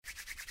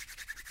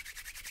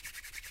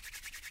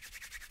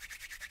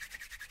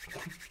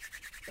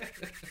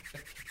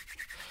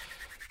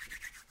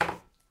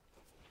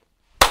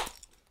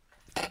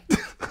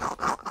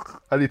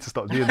I need to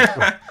stop doing this.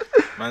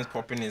 Man's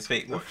popping his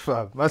fake watch.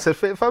 Fam, man said,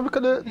 fam, look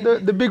at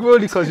the big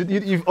rolling cars.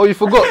 You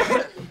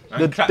forgot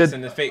Man claps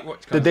in the fake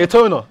watch. the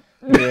Daytona.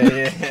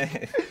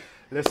 Yeah.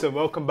 Listen,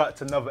 welcome back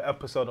to another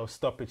episode of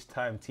Stoppage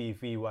Time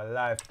TV. We're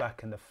live,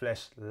 back in the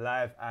flesh,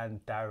 live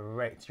and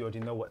direct. You already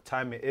know what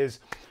time it is.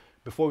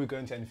 Before we go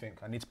into anything,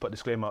 I need to put a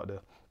disclaimer out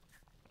there.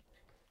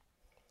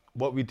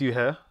 What we do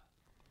here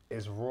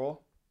is raw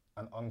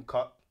and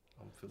uncut.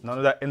 None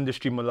of that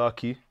industry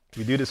malarkey.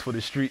 We do this for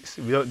the streets.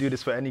 We don't do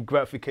this for any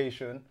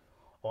gratification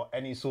or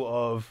any sort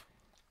of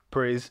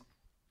praise.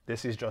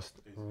 This is just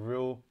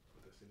real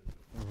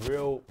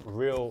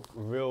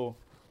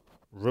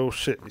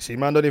shit. You see,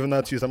 man don't even know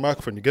how to use a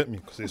microphone, you get me?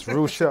 Because it's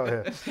real shit out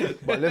here.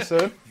 But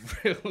listen,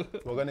 we're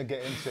going to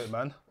get into it,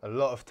 man. A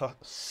lot of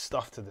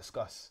stuff to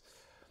discuss.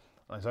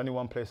 And there's only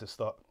one place to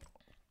start.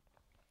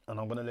 And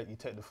I'm going to let you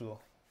take the floor.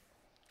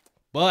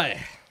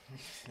 Bye.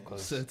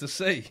 So to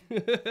say.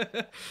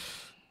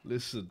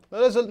 Listen.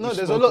 There's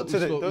a lot to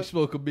say. We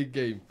spoke a big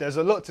game. There's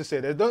a lot to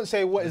say. Don't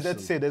say what is there to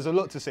say. There's a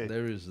lot to say.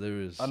 There is.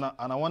 And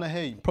I want to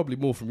hear you. Probably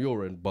more from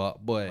your end,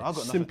 but boy, I've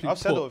got nothing. I've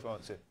said all I've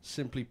got to say.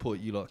 Simply put,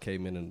 you lot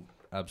came in and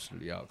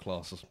absolutely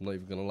outclassed us. I'm not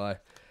even going to lie.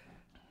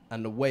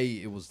 And the way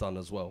it was done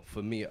as well.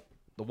 For me,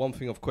 the one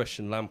thing I've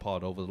questioned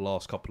Lampard over the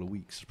last couple of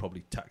weeks is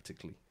probably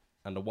tactically.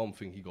 And the one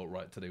thing he got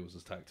right today was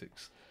his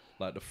tactics.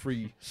 Like the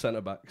three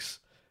centre-backs,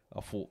 I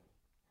thought,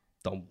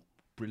 done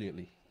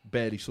brilliantly.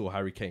 Barely saw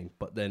Harry Kane.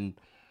 But then,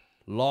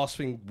 last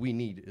thing we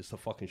need is to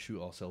fucking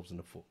shoot ourselves in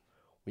the foot.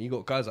 When you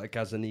got guys like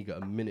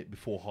Gazzaniga a minute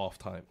before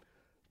half-time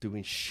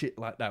doing shit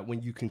like that,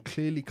 when you can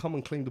clearly come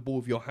and claim the ball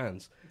with your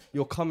hands,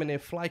 you're coming here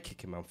fly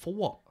kicking, man. For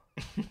what?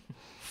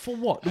 For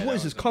what? What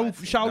is this? Kung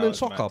Fu Shaolin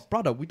soccer?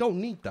 Brother, we don't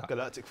need that.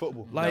 Galactic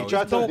football. Like, he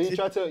tried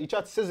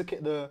to scissor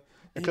kick the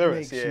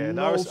clearance. Yeah,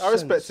 no I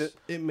respect it.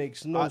 It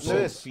makes no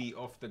sense. Feet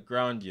off the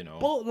ground, you know.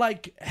 But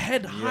like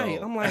head high,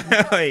 I'm like,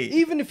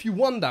 even if you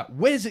won that,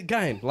 where's it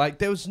going? Like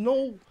there was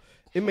no.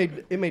 It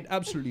made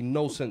absolutely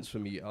no sense for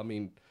me. I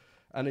mean,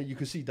 and then you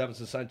can see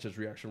Davinson Sanchez's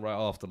reaction right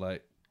after,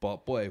 like,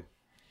 but boy,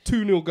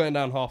 2-0 going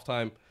down half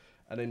time,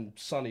 and then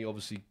Sonny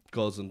obviously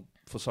goes and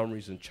for some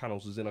reason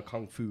channels is in a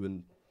kung fu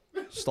and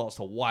starts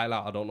to while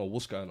out. I don't know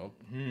what's going on.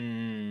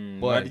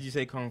 Why did you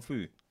say kung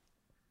fu?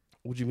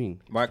 What do you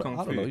mean? Why kung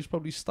fu? I don't know. He's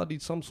probably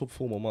studied some sort of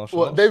form of martial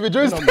arts. What, David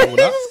Jones?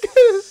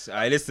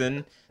 I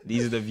listen.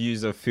 These are the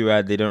views of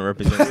Fuad. They don't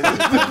represent.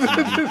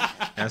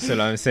 That's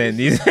all I'm saying.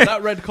 That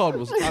red card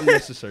was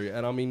unnecessary,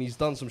 and I mean he's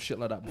done some shit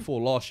like that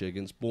before last year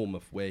against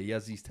Bournemouth, where he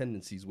has these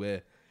tendencies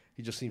where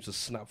he just seems to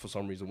snap for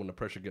some reason when the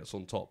pressure gets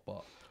on top.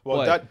 But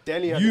that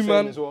Delhi had the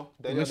same as well.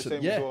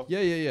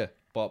 Yeah.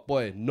 But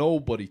boy,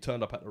 nobody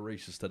turned up at the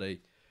races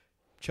today.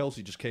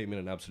 Chelsea just came in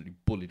and absolutely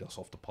bullied us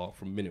off the park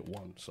from minute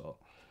one. So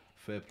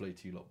fair play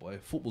to you lot, boy.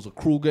 Football's a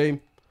cruel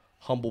game.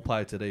 Humble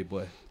pie today,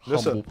 boy.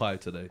 Humble pie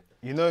today.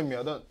 You know me,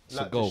 I don't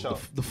like to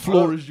shout. The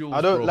floor is yours,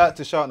 I don't bro. like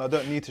to shout and I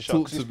don't need to shout.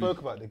 Talk Because you to me. spoke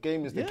about the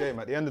game is the game.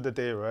 At the end of the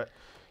day, right,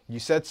 you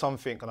said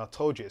something and I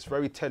told you, it's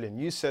very telling.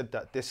 You said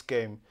that this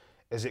game,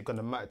 is it going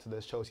to matter to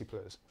those Chelsea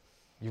players?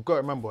 You've got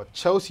to remember,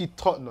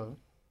 Chelsea-Tottenham,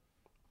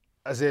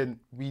 as in,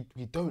 we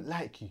don't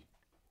like you.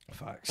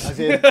 Facts. As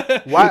in,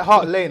 White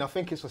Hart Lane, I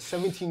think it's for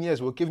 17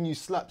 years, we're giving you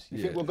slaps.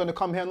 You think we're going to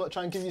come here and not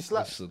try and give you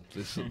slaps?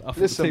 Listen. I thought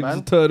Listen, the tables man.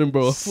 are turning,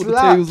 bro. I thought the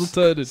tables are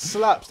turning.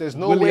 Slaps. There's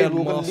no way we're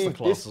going to leave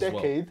this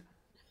decade.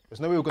 There's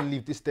no way we're going to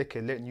leave this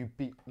decade letting you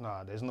beat.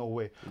 Nah, there's no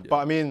way. Yeah. But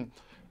I mean,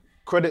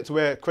 credit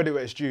where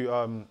it's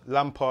due.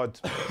 Lampard,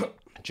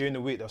 during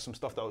the week, there was some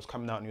stuff that was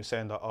coming out and you were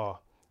saying that,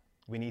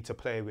 we need to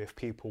play with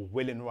people,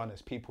 willing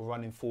runners, people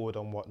running forward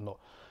and whatnot.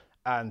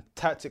 And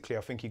tactically,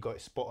 I think he got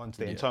it spot on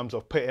today in terms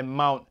of putting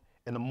Mount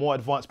in a more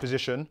advanced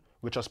position,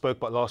 which I spoke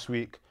about last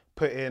week,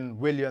 putting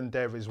Willian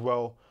there as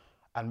well,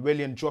 and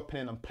Willian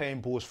dropping in and playing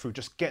balls through,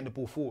 just getting the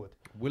ball forward.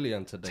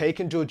 Willian today.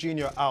 Taking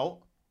Jorginho out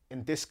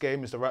in this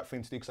game is the right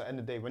thing to do, because at the end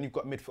of the day, when you've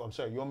got midfield,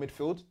 your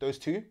midfield, those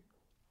two,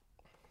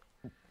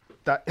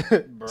 that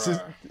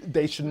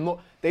they should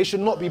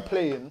not be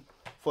playing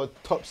for a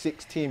top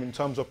 6 team in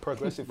terms of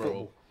progressive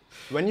football.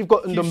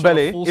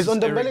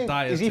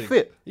 Is he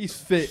fit? He's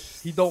fit.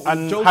 He don't.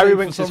 And Jose, Harry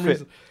Winks for is some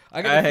fit. reason,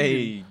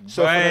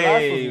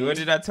 What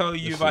did I tell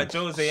you about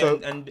Jose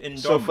and Dom?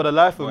 So for the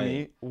life of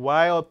me,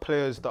 why are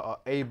players that are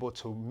able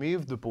to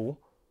move the ball,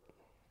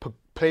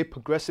 play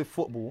progressive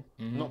football,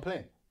 not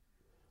playing?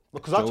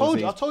 Because I told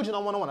you in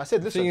 1-on-1. I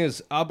said, listen. The thing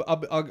is,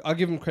 I'll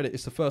give him credit.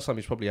 It's the first time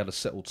he's probably had a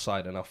settled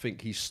side, and I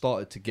think he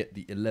started to get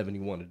the 11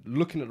 he wanted.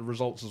 Looking at the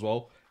results as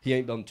well, he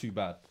ain't done too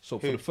bad. So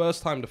for the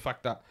first time, the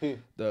fact that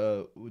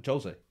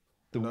Jose,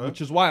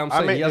 which is why I'm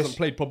saying he hasn't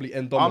played probably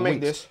end on the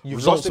wings.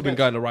 Results have been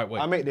going the right way.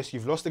 I make this.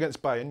 You've lost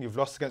against Bayern. You've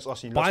lost against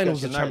us. Bayern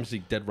was the Champions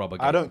League dead rubber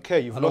game. I don't care.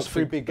 You've lost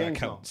 3 big games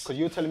now. Because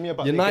you're telling me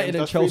about United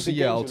and Chelsea.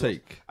 Yeah, I'll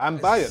take. And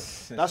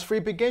Bayern. That's 3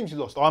 big games you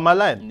lost. Or am I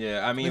lying?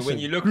 Yeah, I mean, when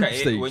you look at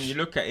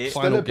it,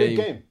 still a big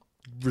game.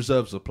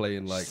 reserves are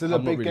playing. Like Still a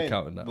I'm not big really game.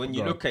 counting that. When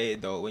you look at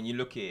it, though,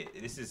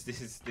 this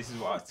is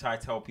what I try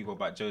to tell people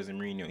about Jose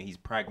Mourinho. He's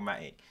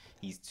pragmatic.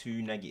 He's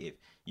too negative.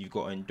 You've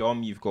got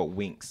Ndom, you've got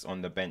Winks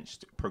on the bench,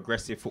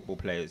 progressive football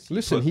players.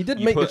 Listen, he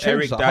did make the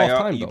changes at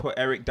half-time, You though. put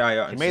Eric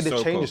Dyer He and made the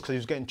Sissoko. changes because he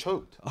was getting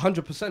choked.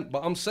 100%.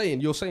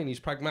 But you're saying he's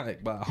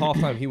pragmatic. But at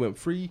half-time, he went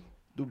free,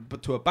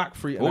 but to a back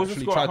three and What was the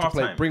actually score at tried to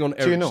play. half-time? Bring on 2-0.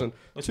 Ericsson.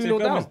 What's 2-0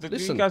 the down. goals?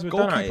 Listen, You guys were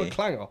done at goalkeeper it.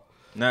 clanger.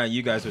 Nah,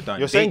 you guys were done.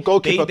 You're saying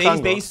goalkeeper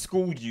Kanga? They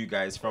schooled you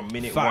guys from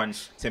minute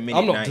Facts. 1 to minute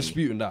I'm not 90.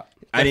 disputing that.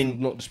 And,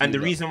 Definitely not disputing the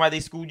that. reason why they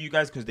schooled you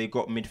guys because they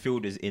got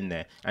midfielders in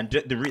there, and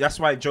that's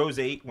why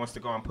Jose wants to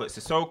go and put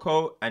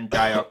Sissoko and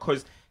Dyer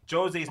because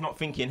Jose is not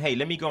thinking, hey,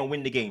 let me go and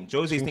win the game.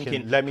 Jose is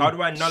thinking, let me how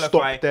do I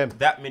nullify stop them.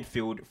 that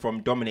midfield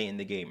from dominating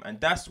the game? And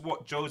that's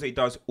what Jose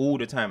does all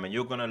the time. And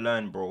you're gonna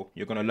learn, bro.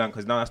 You're gonna learn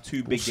because now that's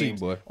two big see,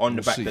 games boy. on the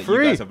We'll back see. that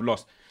Free. you guys have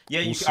lost.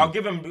 Yeah, see. I'll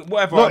give him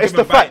whatever. No, I'll it's give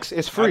him the facts. Bayern.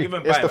 It's free. I'll give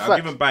him It's Bayern. the I'll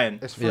give facts. him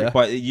Bayern. It's free. Yeah.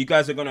 But you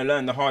guys are gonna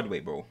learn the hard way,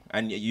 bro.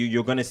 And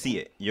you're gonna see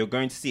it. You're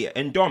going to see it.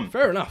 And Dom,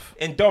 Fair enough.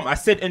 I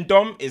said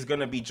Ndom is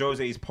gonna be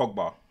Jose's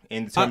Pogba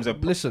in terms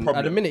of listen,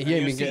 problem. at the minute he And ain't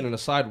you'll been see. getting on the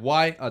side.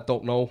 Why? I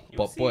don't know.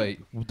 But see. boy,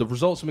 the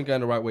results have been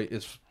going the right way.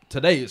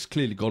 Today it's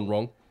clearly gone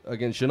wrong.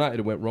 Against United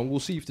it went wrong. We'll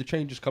see if the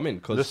changes come in.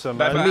 Because Listen,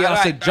 for man. me,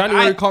 I said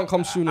January can't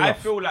come soon I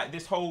enough. feel like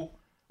this whole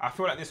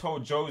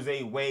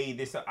Jose way.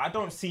 I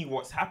don't see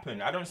what's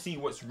happened. I don't see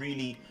what's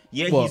really.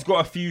 Yeah, What? he's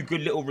got a few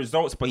good little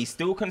results, but he's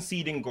still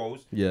conceding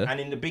goals. Yeah. And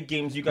in the big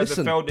games, you guys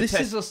Listen, have failed the this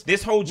test. is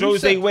This whole we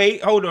Jose said- way.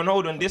 Hold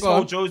on. This Go whole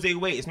on. Jose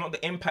way. It's not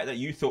the impact that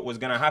you thought was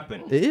gonna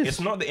happen. It is. It's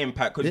not the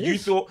impact because It you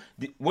is. thought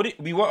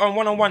we were on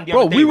 1-on-1 the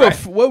Bro, other day. we were right?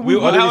 f- well, we-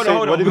 were what did he hold say?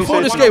 on. What did he Before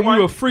say? this game, we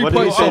were 3 What did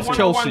he points say? off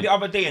Chelsea. the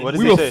other day. And What did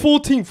We he were say?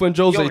 14th when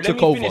Jose Yo, let took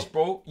me over. finish,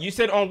 bro. You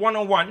said on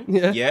 1-on-1.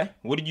 Yeah. Yeah.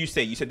 What did you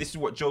say? You said this is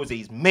what Jose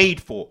is made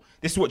for.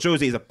 This is what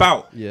Jose is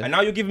about. Yeah. And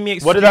now you're giving me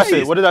excuses. What did I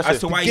say? What did I say? As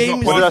to why The he's game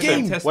not is What did I passing the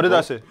say? game. test, What did I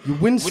bro. say? You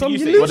win What some,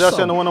 did you you lose say? What did I say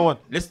some. on the 1-on-1?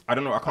 Listen, I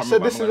don't know. I I can't said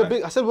remember. this is a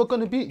big. I said we're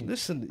gonna beat you.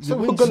 Listen, So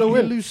you we're win gonna some, you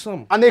win. lose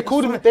some. And they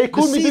called me. They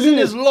called The me season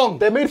delirious. is long.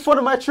 They made fun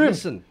of my trim.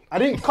 Listen. I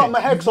didn't cut my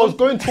hair because I was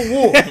going to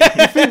war.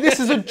 You think this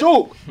is a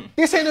joke?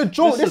 This ain't a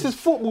joke. This Listen. is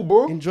football,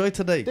 bro. Enjoy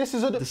today. This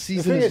is the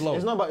season thing is long.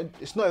 It's not about.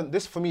 It's not.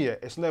 This for me. Yeah,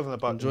 it's not even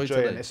about Enjoy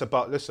enjoying. today. It's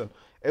about listen.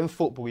 In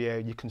football, yeah,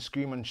 you can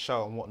scream and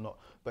shout and whatnot,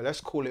 but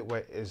let's call it where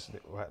it is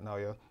right now.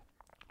 Yeah,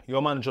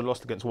 your manager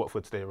lost against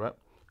Watford today, right?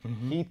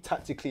 He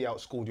tactically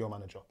outscored your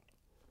manager.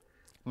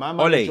 My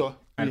manager Ole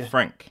and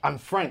Frank and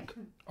Frank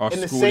are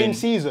in the schooling- same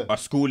season. are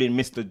schooling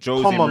Mr.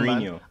 Jose Come on,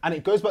 Mourinho. man. And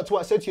it goes back to what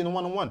I said to you in the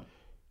 1-on-1.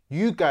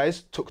 You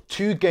guys took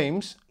 2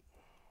 games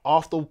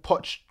after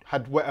Poch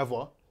had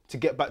whatever to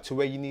get back to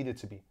where you needed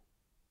to be.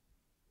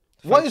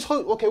 What's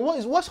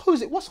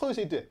Jose? What's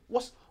Jose doing?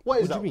 What is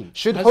What do that? you mean?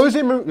 Should Has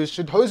Jose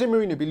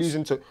Mourinho be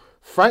losing to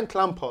Frank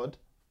Lampard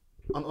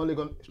and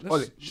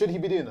Ole? Should he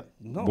be doing that?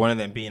 No. One of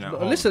them being at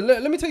home. Listen,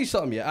 let me tell you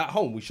something. Yeah, at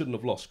home we shouldn't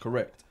have lost,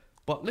 correct?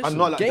 But listen,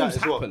 not like that games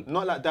as well. happen.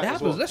 Not like that It as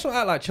happens. well. Let's not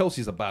act like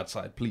Chelsea's a bad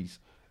side, please.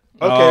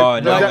 Okay, Oh,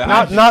 no, I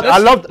love. let's I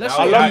not love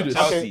do this.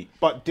 Chelsea. Okay,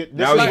 but this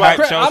Now is you why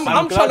hype Chelsea.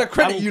 I'm trying to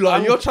credit you,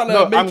 like, you're trying to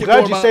no, make I'm it glad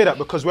more you about- say that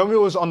because when we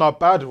was on our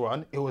bad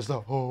run, it was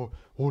like, oh,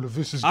 all of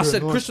this is. I going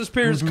said on. Christmas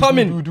period's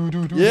coming.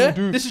 Yeah,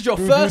 this is your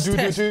first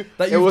test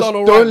that It you've was, done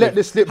all don't right let with.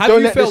 this slip. Have Don't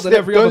you let this failed in slip.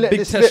 every Don't other let big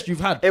this test slip. you've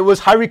had? It was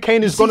Harry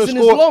Kane is going to season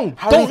is score. long.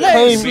 Harry Don't let it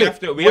Kane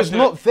slip. We have was to-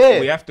 not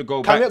there. we have to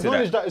go Can we back to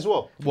acknowledge that. that as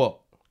well? What?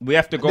 We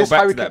have to go This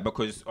back Harry to that Kane-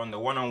 because on the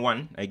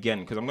 1-on-1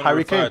 again, because I'm going to Harry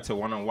refer Kane. to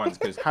 1-on-1s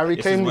because Harry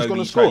this Kane is was where gonna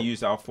we try score. to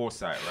use our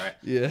foresight, right?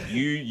 Yeah.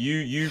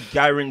 You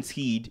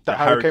guaranteed that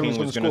Harry Harry Kane Kane was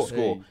was gonna going to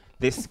score. score.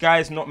 This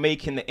guy's not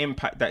making the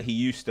impact that he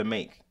used to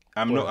make.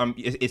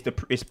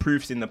 It's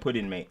proofs in the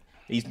pudding, mate.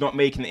 He's not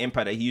making the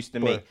impact that he used to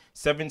make.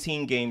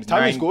 17 games,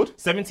 Tammy scored.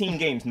 17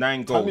 games,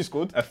 9 goals. Tammy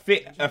scored. A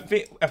fit.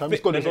 Tammy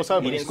scored, there's no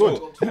side, he but he didn't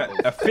score.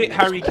 A fit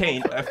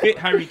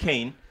Harry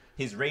Kane.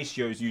 His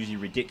ratio is usually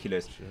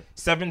ridiculous.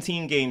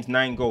 17 games,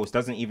 9 goals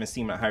doesn't even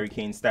seem like Harry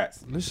Kane's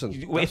stats. Listen,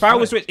 if I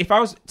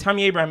was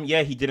Tammy Abraham,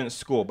 yeah, he didn't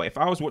score. But if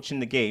I was watching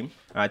the game,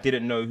 I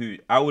didn't know who.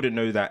 I wouldn't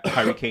know that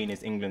Harry Kane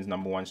is England's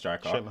 #1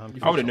 striker.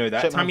 I wouldn't know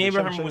that. Tammy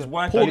Abraham was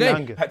working. Poor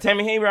game.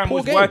 Tammy Abraham Poor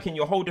was game. working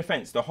your whole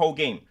defense, the whole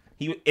game.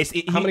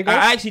 How many goals?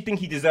 I actually think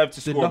he deserved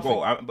to Did score nothing. a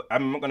goal.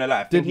 I'm not gonna lie.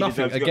 I Did think he nothing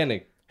deserves to go-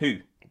 again. Who?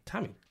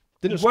 Tammy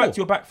He didn't worked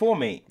score. your back four,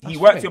 mate. He That's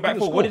worked fine. your back Didn't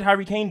four. score. What did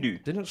Harry Kane do?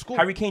 Didn't score.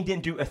 Harry Kane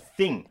didn't do a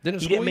thing.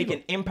 Didn't he score didn't make either.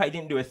 an impact. He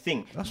didn't do a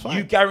thing. That's fine.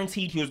 You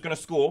guaranteed he was gonna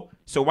score.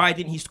 So why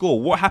didn't he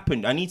score? What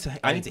happened? I need to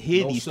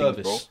hear no these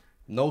service. things, bro.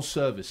 No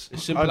service.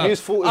 It's simple. And as-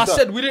 whose fault is I that?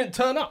 said we didn't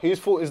turn up. Whose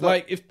fault is that?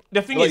 Like if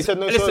The thing Like you is, said,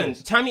 no listen,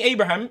 service. Tammy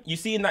Abraham, you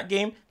see in that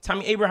game,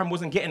 Tammy Abraham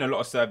wasn't getting a lot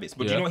of service.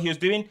 But do Yeah. you know what he was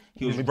doing?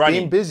 He was was running.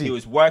 being busy. He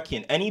was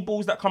working. Any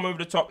balls that come over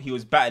the top, he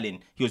was battling.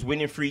 He was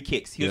winning free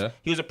kicks. He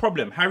was a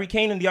problem. Harry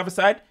Kane on the other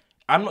side,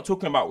 I'm not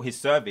talking about his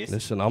service.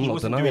 Listen, I'm he not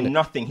wasn't denying doing it.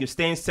 nothing. He was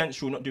staying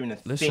central, not doing a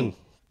Listen, thing.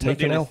 take Not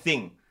doing an a L.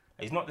 thing.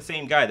 He's not the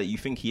same guy that you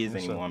think he is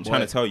anymore. I'm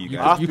trying to tell you You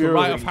guys. can,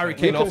 write off Harry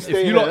Kane off.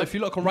 If you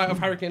lot can write off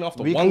Harry Kane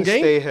after one game,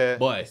 stay here.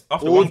 boy,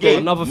 After one game,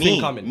 another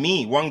thing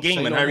coming. One game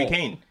Say and no Harry more.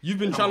 Kane. You've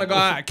been trying to go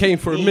at Kane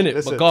for a minute,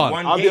 Listen, but God,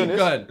 one I'll be game. honest.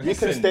 Go ahead. We can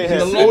Listen, stay in here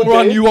the all long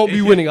run, day. you won't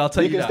be winning. I'll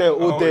tell We you can that. stay here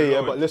all day, yeah.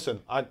 Lord. But listen,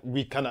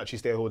 we can actually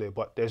stay here all day.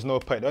 But there's no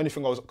point. The only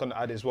thing I was going to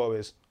add as well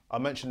is I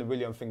mentioned the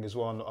William thing as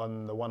well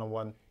on the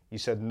one-on-one. You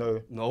said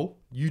no. No,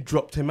 you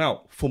dropped him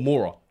out for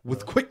Mora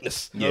with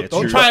quickness. Yeah,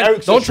 don't true. try,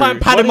 Ericsson, don't try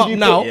and pad What him did up you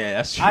now. pick? Yeah,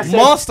 that's true. I said-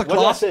 what did I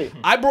Masterclass. say?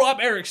 I brought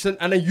up Ericsson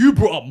and then you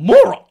brought up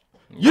Mora.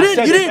 You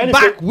didn't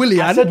back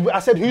Willian. I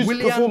said who's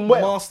Willian performed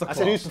better. masterclass. I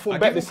said who's performed I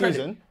better give this him credit.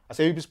 season. I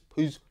said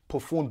who's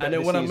performed better And then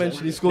this when I season.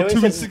 mentioned he scored Then 2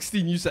 he and said-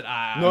 16, you said, No,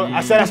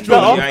 I said that's He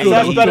better. doubled- I said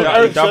that's he better than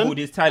Ericsson. doubled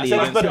his tally I said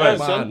that's against better than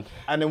Spurs. Ericsson. Man.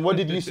 And then what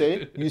did you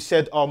say? You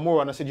said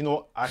Moura, and I said, you know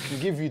what? I can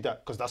give you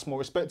that because that's more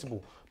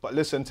respectable. But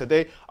listen,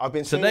 today I've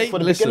been saying Today, it for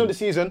the listen, beginning of the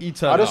season. he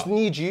turned I just out.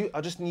 need you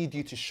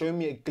to show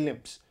me a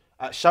glimpse.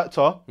 At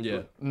Shakhtar,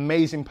 Yeah.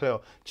 amazing player.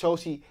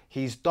 Chelsea,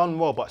 he's done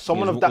well, but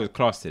someone was- of that was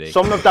class today.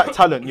 someone of that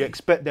talent, you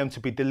expect them to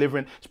be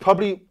delivering. It's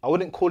probably, I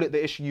wouldn't call it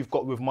the issue you've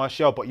got with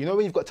Martial, but you know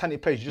when you've got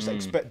talented players, you just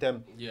expect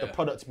them, the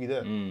product to be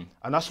there, and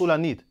that's all I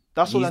need.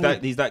 That's all I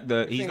need. He's got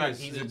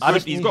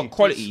need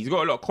quality. He's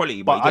got a lot of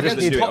quality, But but I he just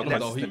doesn't need do it on a Tottenham,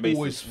 though, consistent he basis.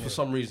 always, for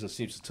some reason,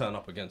 seems to turn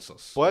up against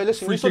us. Boy,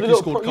 listen, Free you saw the kick he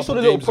little, scored a you saw couple the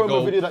of little games promo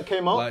ago. video that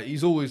came out. Like,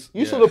 he's always.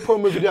 You saw the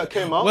promo video that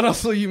came out. When I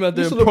saw you, man, You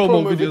doing saw the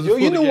promo promo videos, video. You before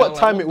knew the what game,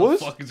 time like, it what was.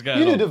 the fuck is going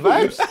You knew on? the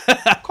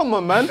vibes. Come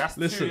on, man.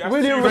 Listen,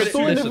 Really credit-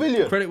 restoring the listen,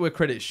 video. Credit where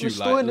credit's due.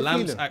 Restoring the Like,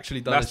 Lamp's feeling.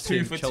 actually done That's his 2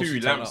 thing. for Chelsea 2.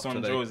 turned Lamps up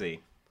on today. Jose.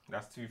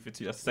 That's 2 for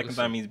 2. That's the second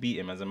time he's beat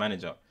him as a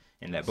manager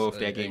in both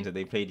their games that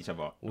they played each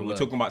other. We're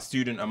talking about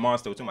student and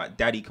master. We're talking about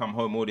daddy come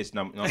home. All this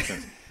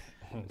nonsense.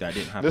 That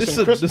didn't happen.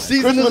 Listen, Listen, the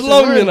season Christmas is is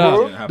long, you ruined,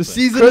 know. bro. The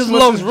season is Christmas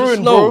long. is Just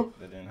ruined, know. bro.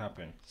 That didn't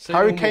happen. Say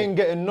Harry no Kane more.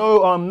 getting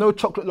no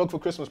chocolate log for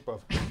Christmas,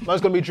 bro.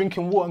 Man's gonna be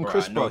drinking water and Bro,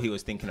 crisp, I know bro. he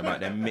was thinking about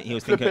them. He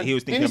was Flipping. thinking. He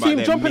was Didn't thinking you about see him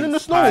them jumping in the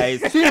mince snow?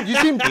 pies. You see him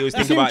He was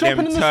you thinking see him about jumping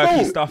them in the turkey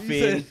snow.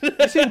 stuffing.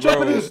 You see him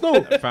jumping in the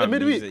snow Fam,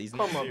 midweek. he's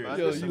Come on, serious. man.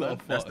 Yo, Listen, you man.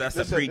 lot That's fucked. a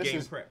Listen, pre-game this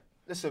is- prep.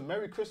 Listen,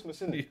 Merry Christmas,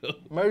 innit? Yo.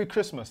 Merry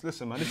Christmas.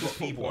 Listen, man. This is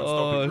People football.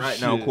 on stopping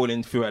right now shit.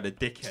 calling through at a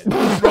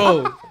dickhead.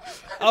 Bro,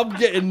 I'm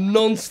getting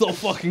non-stop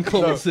fucking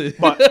comments here.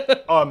 But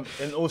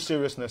in all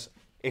seriousness,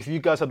 if you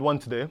guys had won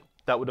today,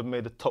 that would have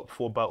made the top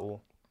 4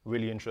 battle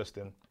really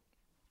interesting.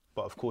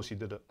 But of course you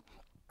didn't.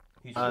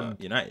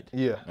 United.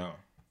 Yeah.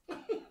 Oh.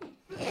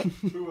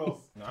 Who else?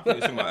 No, I thought you were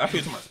talking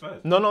about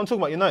Spurs. No, I'm talking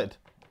about United.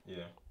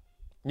 Yeah.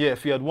 Yeah,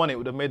 if you had won, it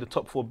would have made the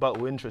top 4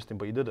 battle interesting,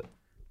 but you didn't.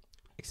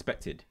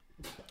 Expected.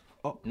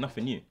 Oh,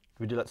 nothing new.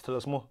 Would you like to tell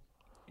us more?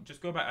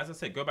 Just go back, as I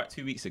said, go back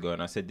 2 weeks ago,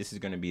 and I said this is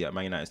going to be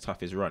Man United's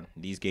toughest run.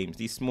 These games,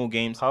 these small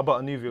games, How about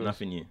our new viewers?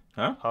 nothing new.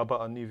 Huh? How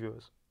about our new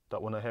viewers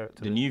that want to hear it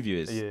today? The new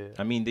viewers. Yeah.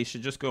 I mean, they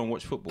should just go and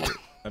watch football.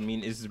 I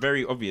mean, it's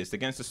very obvious.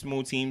 Against the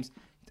small teams,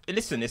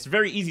 listen, it's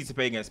very easy to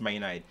play against Man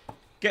United.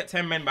 Get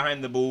 10 men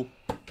behind the ball,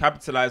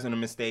 capitalize on a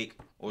mistake,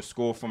 or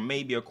score from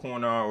maybe a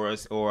corner or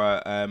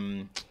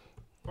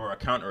a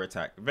counter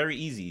attack. Very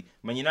easy.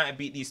 Man United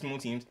beat these small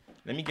teams.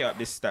 Let me get up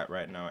this stat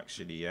right now,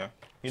 actually, yeah?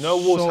 You know,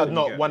 Wolves had Let me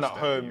not get won this at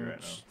stat for you home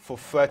right now. for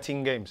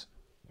 13 games.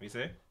 What you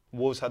say?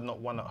 Wolves had not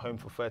won at home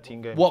for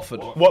 13 games. Watford.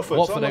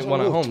 Watford Ain't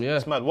won at home, yeah.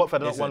 It's mad.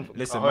 Watford had not won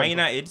Listen, at Man home.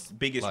 United's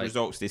biggest Like-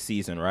 results this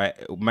season, right?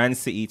 Man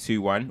City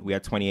 2-1, we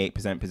had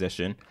 28%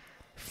 possession.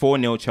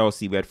 4-0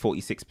 Chelsea, we had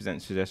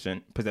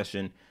 46%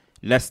 possession.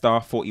 Leicester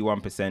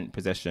 41%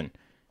 possession.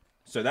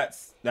 So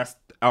that's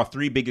our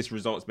 3 biggest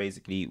results.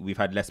 Basically, we've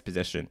had less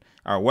possession.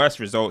 Our worst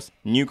results: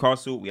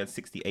 Newcastle, we had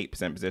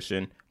 68%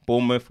 possession.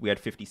 Bournemouth, we had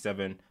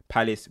 57.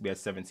 Palace, we had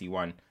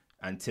 71.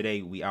 And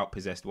today we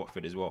outpossessed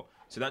Watford as well.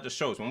 So that just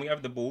shows when we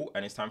have the ball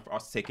and it's time for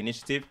us to take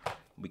initiative,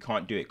 we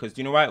can't do it because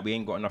you know why? We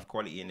ain't got enough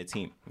quality in the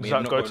team. We Does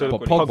have that not go got to enough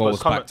But quality. Pogba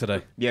was coming- back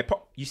today. Yeah,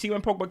 you see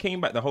when Pogba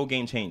came back, the whole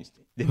game changed.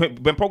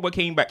 When Pogba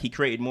came back, he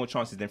created more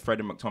chances than Fred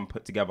and McTominay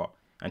put together.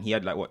 And he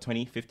had like,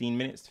 20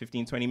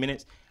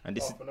 minutes? And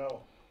this is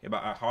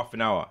about a half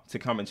an hour to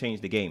come and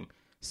change the game.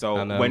 So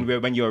And,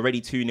 when you're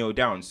already 2-0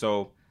 down.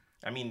 So,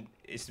 I mean,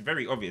 it's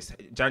very obvious.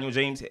 Daniel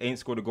James ain't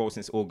scored a goal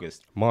since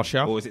August.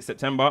 Martial. Or was it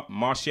September?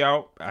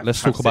 Martial.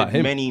 Let's talk about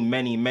him.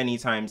 Many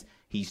times,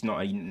 he's not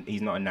a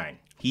 9.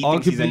 He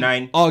thinks he's a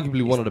 9.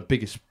 Arguably one of the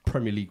biggest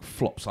Premier League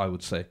flops, I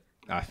would say.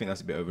 I think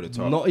that's a bit over the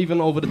top. Not even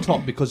over the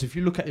top, because if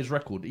you look at his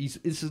record, this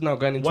is now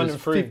going into 1 his in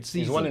 3. 5th season.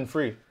 He's 1 in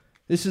 3.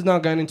 This is now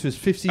going into his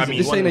 5th season.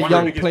 This one- ain't a one of the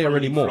young biggest player Premier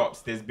League anymore.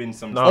 flops, there's been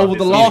some No. Over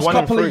the He's last 1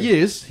 in couple of 3.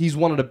 years, he's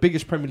one of the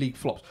biggest Premier League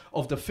flops.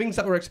 Of the things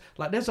that were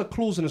like, there's a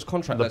clause in his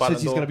contract The that says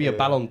Ballon he's going to be a d'Or,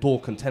 Ballon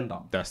d'Or contender.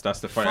 That's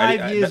the fun.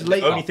 5 years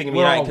later, the only thing where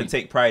United are can we?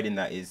 take pride in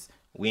that is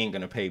we ain't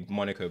gonna pay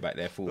Monaco back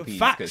their full fees.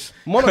 Facts.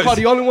 Monaco are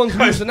the only ones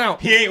losing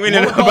out. He ain't winning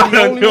a Monaco are the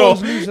Ballon only d'Or.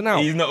 ones losing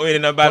out. He's not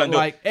winning a Ballon But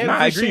d'Or. like every Nah,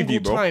 I agree with single you,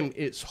 bro. time,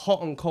 it's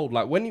hot and cold.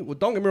 Like well,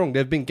 don't get me wrong,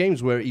 there've been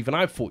games where even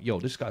I thought, yo,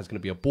 this guy's gonna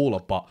be a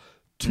baller, but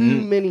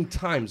Too many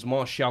times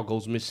Martial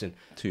goes missing.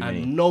 Too and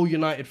many. no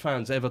United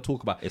fans ever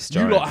talk about it. It's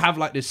You jarring. lot have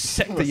like this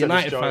sect of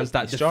United fans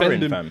that It's defend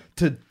jarring, him fam.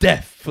 to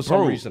death for some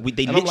Bro, reason. they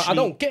And I'm like, I literally-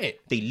 don't get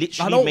it. they I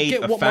literally don't made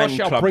get a what fan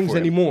Martial club brings for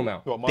him. anymore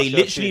now. What, They Martial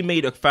literally FC?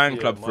 made a fan Yeah,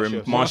 club for him,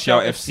 Martial Martial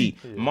FC.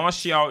 FC.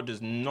 Martial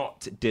does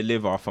not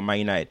deliver for Man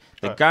United.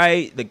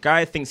 The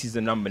guy thinks he's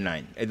a number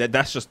 9.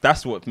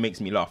 That's what makes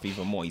me laugh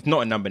even more. He's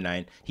not a number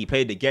 9. He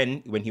played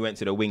again when he went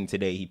to the wing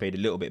today. He played a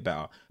little bit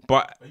better,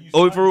 but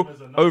overall,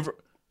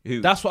 who?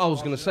 That's what I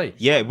was gonna say.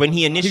 Yeah, when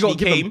he initially got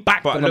given came,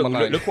 back but the look, number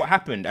look, 9. look what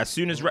happened. As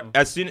soon remember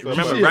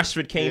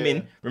Rashford came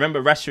in.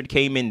 Remember Rashford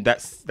came in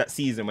that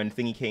season when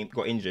Thingy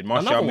got injured.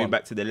 Martial Another moved one.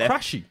 back to the left.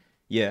 Crashy.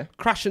 Yeah,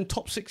 Crashing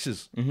top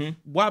 6s.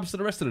 What happens to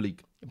the rest of the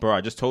league? bro.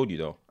 I just told you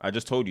though. I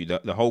just told you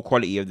that the whole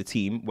quality of the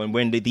team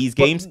these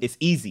games, it's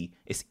easy.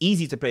 It's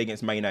easy to play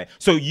against Man United.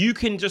 So you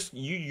can just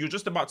you're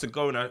just about to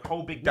go in a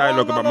whole big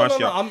dialogue about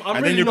Martial,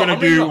 and then you're gonna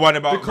do one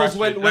about because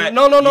Rashford. when You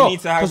no, need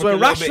to have because a when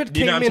little Rashford bit- do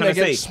you know came what I'm in trying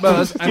to against say?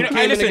 Spurs and Do you know, came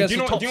hey, in listen, against do you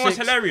the know, top do you know what's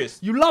 6, hilarious?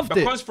 you loved it.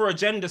 Because for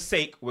agenda's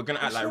sake, we're gonna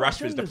act like not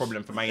Rashford's the agendas.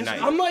 problem for Man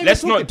United. I'm not even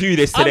Let's talking- not do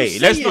this I'm today.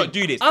 Let's saying- not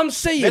do this. I'm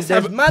saying Let's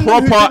there's have man proper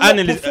who did not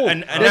analysis.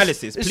 perform.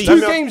 Analysis, It's please.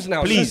 2 games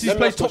now please. since he's Let me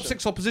played ask a top question.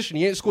 6 opposition.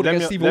 He ain't scored Let me-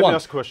 against either let me one.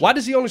 ask a question. Why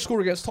does he only score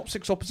against top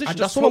 6 I opposition? just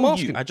That's all I'm told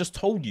you. asking. I just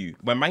told you.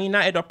 When Man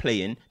United are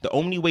playing, the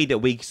only way that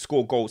we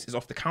score goals is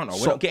off the counter. We're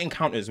So- not getting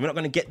counters. We're not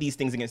going to get these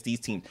things against these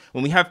teams.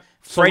 When we have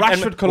So Fred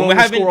Rashford and can when we're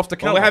only having, score off the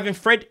when we're counter. having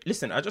Fred,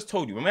 listen, I just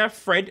told you. When we have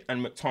Fred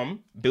and McTom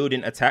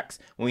building attacks,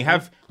 when we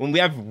have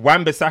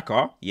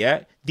Wan-Bissaka,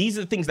 yeah, these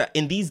are the things that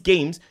in these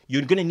games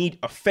you're going to need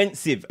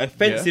offensive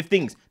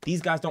things.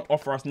 These guys don't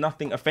offer us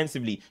nothing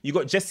offensively. You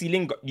got Jesse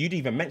Lingard. You didn't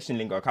even mention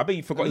Lingard. I bet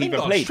you forgot he even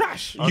Lingard's played.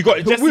 trash. You got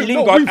Jesse We've- no,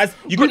 Lingard we've- as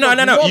you got we've no. You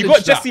got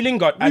acknowledged Jesse that.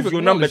 Lingard as We've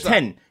your number acknowledged that.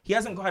 10. He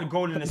hasn't got a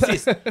goal and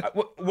assist.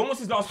 When was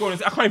his last goal and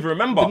assist? I can't even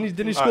remember. Didn't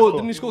he Alright, score? cool.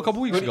 Didn't he score a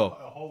couple weeks ago?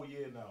 A whole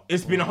year now.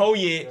 It's been a whole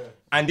year,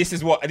 and this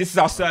is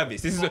our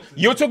service.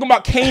 You're talking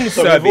about Kane's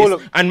So we've service,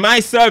 all- and my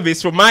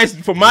service for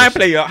my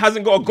player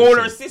hasn't got a goal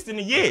or assist in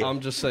a year. I'm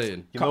just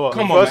saying. You know what?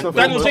 Come First on, man. and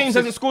Daniel foremost- James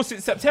hasn't scored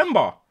since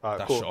September. Alright,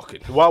 That's cool.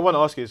 shocking. What I want to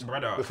ask is,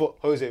 Brother. before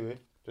Jose,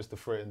 just to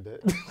throw it in there.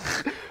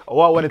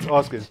 What I wanted to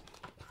ask is,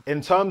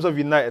 in terms of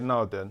United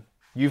now, then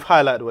you've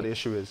highlighted what the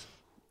issue is.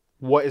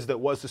 What's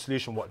the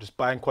solution? What, just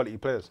buying quality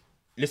players?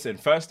 Listen,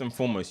 first and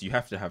foremost, you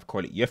have to have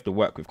quality. You have to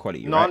work with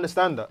quality. No, I right?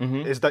 understand that.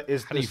 Is do the you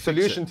fix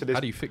solution it? to this How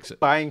do you fix it?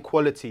 buying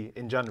quality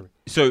in January?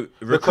 So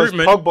Because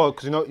recruitment. Pogba,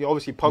 because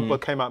obviously Pogba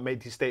came out and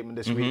made his statement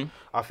this week.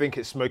 I think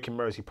it's smoke and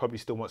mirrors. He probably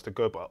still wants to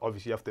go, but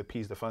obviously you have to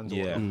appease the fans.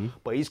 Yeah. Or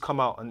whatnot. But he's come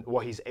out and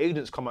his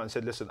agents come out and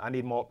said, listen, I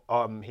need more.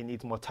 He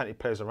needs more talented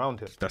players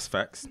around him. That's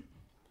facts.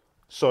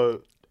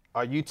 So,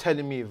 are you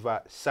telling me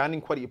that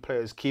signing quality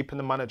players, keeping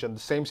the manager in the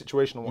same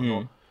situation and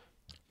whatnot,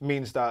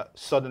 means that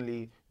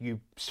suddenly you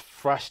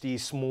thrash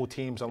these small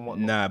teams and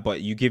whatnot? Nah,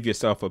 but you give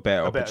yourself a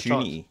better better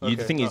opportunity. chance. The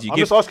Okay. thing is, you I'm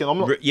give. just asking, I'm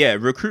not-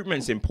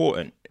 Recruitment's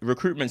important.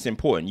 Recruitment's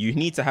important. You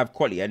need to have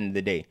quality at the end of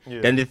the day.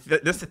 Yeah. Then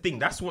that's the thing.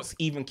 That's what's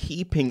even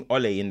keeping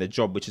Ole in the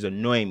job, which is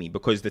annoying me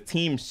because the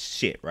team's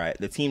shit, right?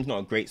 The team's not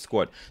a great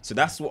squad. So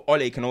that's what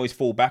Ole can always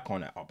fall back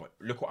on. Oh, but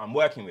look what I'm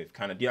working with,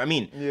 kind of. Do you know what I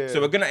mean? Yeah.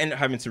 So we're gonna end up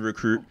having to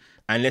recruit,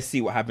 and let's see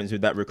what happens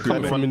with that Coming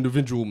recruitment. from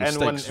individual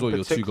Anyone mistakes as well, in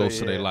your 2 goals particular,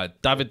 today. yeah.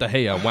 Like David De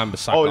Gea and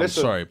Wan-Bissaka. Oh, I'm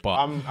listen, sorry, but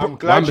I'm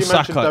glad you mentioned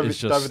Wan-Bissaka David is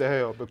just De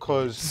Gea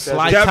because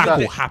slide there's tackle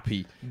that-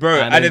 happy, Bro,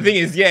 and the then- thing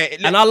is, yeah,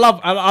 and I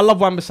love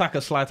Wan-Bissaka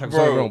slide tackle. Bro.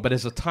 Don't get me wrong, but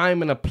there's a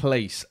time and a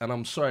place, and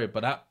I'm sorry,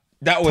 but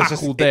that was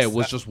tackle just- there it's-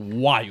 was just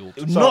wild.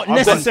 not I've got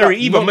necessary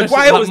that- either. Not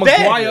Maguire necessarily- was like,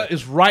 there. Maguire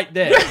is right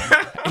there.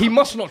 He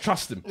must not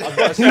trust him.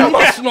 He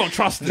must not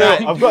trust him. No,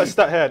 I've got a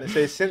stat here and it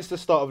says since the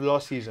start of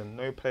last season,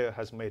 no player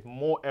has made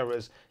more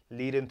errors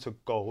leading to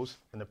goals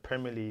in the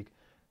Premier League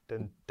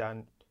than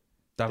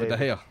David De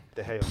Gea.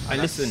 De Gea. And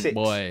that's listen, 6.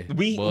 Boy,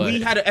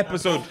 We had an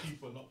episode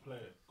Goalkeeper, not player.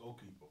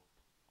 Goalkeeper.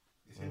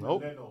 It's him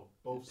Nope. and Leno,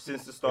 both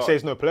since the It start.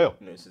 says no player.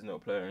 No, this is no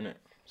player, innit?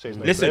 Says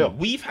no Listen, player.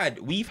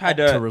 we've had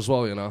Her a as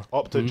well, you know.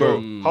 Up to Joe.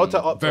 How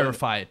to up to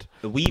Verified.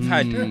 we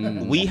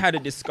had a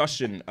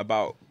discussion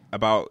about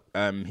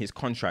his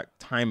contract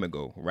time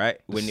ago, right?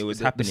 When it was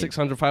The happening.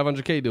 600,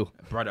 500k deal.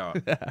 Brother,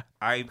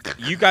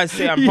 you guys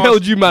say I'm He harsh.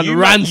 held you, man,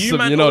 ransom, You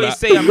man you know always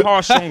that. say I'm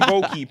harsh on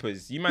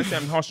goalkeepers. You man say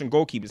I'm harsh on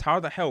goalkeepers. How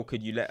the hell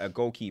could you let a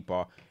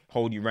goalkeeper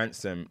hold you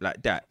ransom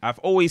like that? I've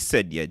always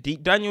said, yeah,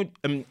 David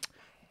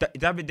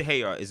De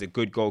Gea is a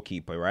good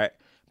goalkeeper, right?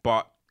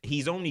 But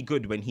he's only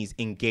good when he's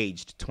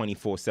engaged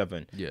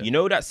 24/7. Yeah. You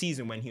know that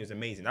season when he was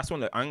amazing.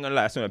 I'm gonna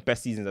lie, that's one of the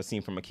best seasons I've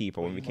seen from a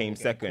keeper when we came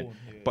second.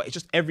 But it's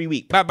just every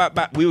week,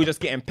 back. We were just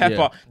getting pepper.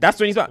 Yeah. That's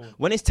when he's like,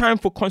 when it's time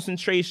for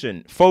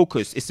concentration,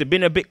 focus. It's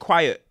been a bit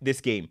quiet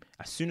this game.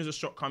 As soon as a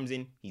shot comes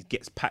in, he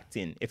gets packed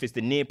in. If it's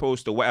the near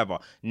post or whatever.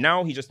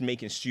 Now he's just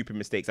making stupid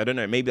mistakes. I don't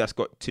know. Maybe that's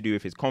got to do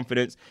with his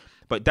confidence.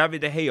 But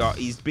David De Gea,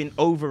 he's been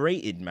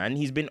overrated, man.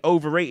 He's been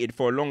overrated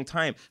for a long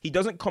time. He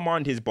doesn't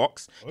command his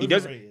box.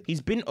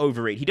 He's been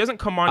overrated. He doesn't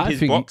command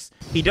his box.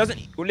 He doesn't.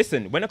 Well,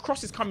 listen, when a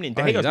cross is coming in,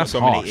 De Gea's not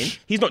dominating. Harsh.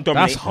 He's not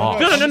dominating. That's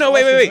harsh. No,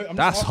 wait.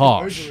 That's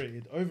harsh.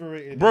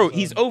 Overrated. Bro,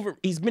 he's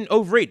been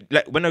overrated.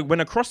 Like when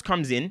a cross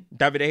comes in,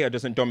 David De Gea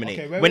doesn't dominate.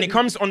 Okay, when it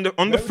comes on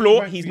the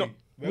floor, he's not.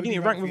 What do you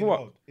mean rank with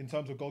what? In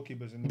terms of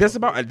goalkeepers,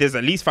 There's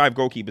at least 5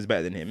 goalkeepers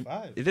better than him.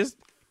 5? There's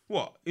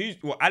what?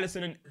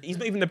 Alisson and he's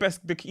not even the best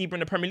keeper in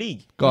the Premier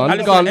League.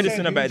 Alisson and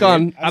Ederson are better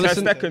than him. Ter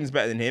Stegen's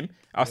better than him.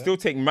 I'll still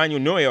take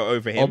Manuel Neuer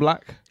over him.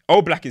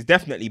 Oblak is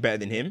definitely better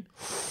than him.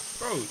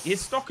 Bro,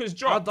 his stock has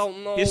dropped. I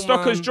don't know. His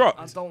stock has dropped.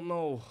 I don't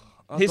know.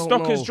 His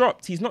stock has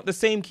dropped. He's not the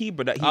same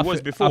keeper that he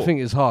was before. I think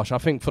it's harsh. I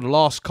think for the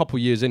last couple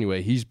of years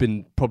anyway, he's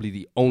been probably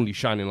the only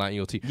shining light in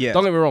your team. Yeah.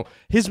 Don't get me wrong.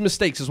 His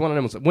mistakes is one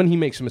of them. When he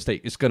makes a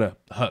mistake, it's going to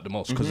hurt the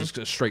most because it's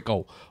a straight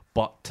goal.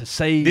 But to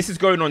say... This is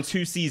going on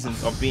 2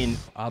 seasons of being...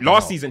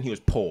 Last season, he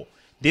was poor.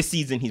 This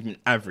season, he's been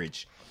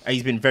average. And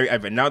he's been very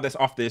average. Now that's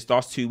after this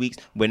last 2 weeks,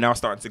 we're now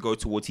starting to go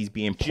towards he's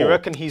being poor. Do you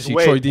reckon he's See,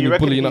 weight? Troy Deeney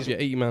bullying up your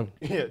 80 man.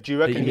 Yeah. Do you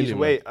reckon 80 his million,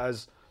 weight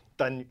as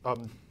David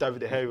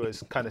De Gea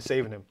is kind of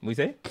saving him? We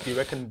say? Do you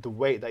reckon the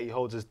weight that he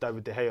holds as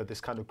David De Gea,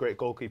 this kind of great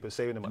goalkeeper, is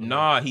saving him? At the moment?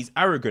 Nah, he's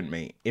arrogant,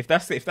 mate. If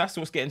that's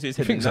what's getting to his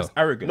head, then that's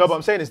arrogant. No, but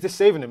I'm saying, is this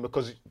saving him?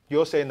 Because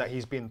you're saying that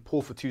he's been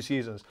poor for 2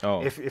 seasons.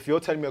 Oh. If you're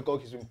telling me a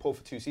goalkeeper's been poor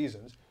for 2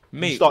 seasons,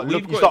 mate, you start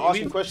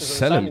asking questions.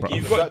 Sell him, bro.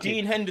 You've got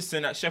Dean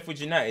Henderson at Sheffield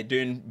United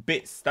doing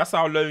bits. That's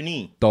our low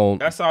knee.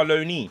 That's our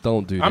low knee.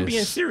 Don't do this. I'm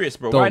being serious,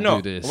 bro. Don't Why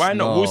not? do this. Why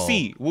not? No.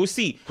 We'll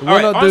see.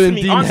 We're not doing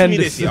Dean answer me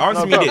this.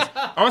 Henderson.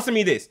 Answer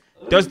me this.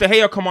 Does De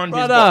Gea command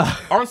his Brother.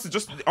 box?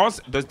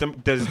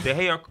 Does De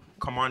Gea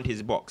command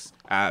his box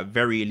at a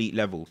very elite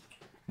level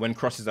when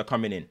crosses are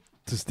coming in?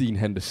 Does Dean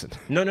Henderson?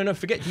 No.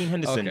 Forget Dean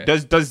Henderson. Okay.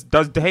 Does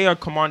De Gea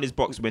command his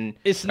box when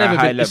It's at never a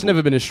high been. level? It's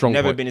never been his strong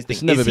Never point. been his thing.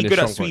 It's never Is he been good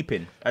his at strong point.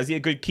 sweeping? Is he a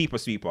good keeper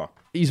sweeper?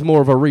 He's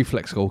more of a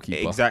reflex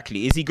goalkeeper.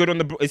 Exactly. Is he good on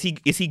the?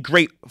 Is he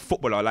great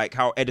footballer like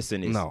how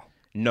Edison is?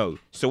 No.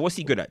 So what's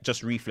he good at?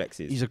 Just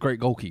reflexes. He's a great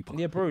goalkeeper.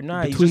 Yeah, bro.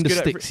 Nah, Between he's the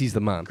just good sticks, he's the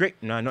man.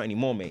 Great. Nah, not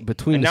anymore, mate.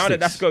 Between and the now sticks. that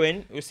that's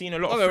going, we're seeing a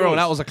lot Don't of get me wrong,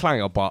 flaws. that was a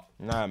clanger, but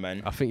Nah,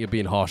 man. I think you're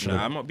being harsh on him.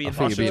 I'm not being I think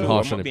harsh you're being at all.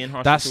 harsh I'm on not being him.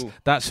 harsh at all.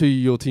 That's who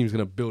your team's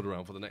gonna build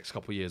around for the next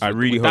couple of years. I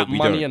really with hope that we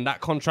money don't. and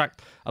that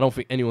contract. I don't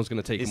think anyone's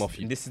gonna take him off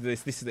you. This is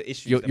the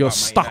issue. You're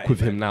stuck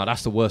with him now.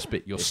 That's the worst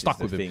bit. You're This stuck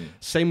is with the him. thing.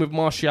 Same with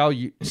Martial.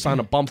 You signed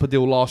a bumper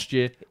deal last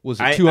year. Was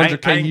it I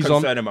 200k ain't he's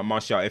on? concerned about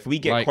Martial. If we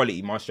get Like-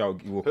 quality, Martial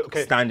will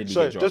Okay, standardly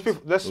so get just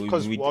dropped. let's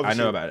because I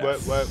know about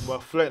that. We're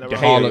flirting De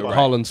around. Gea, but right.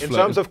 Haaland's in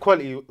flirting. terms of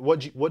quality,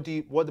 what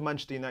do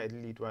Manchester United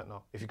lead right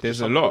now? If you could There's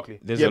just a sum lot. quickly.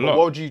 There's yeah, a but lot.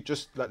 what would you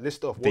just like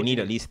list off? What They would need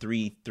you- at least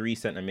three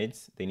centre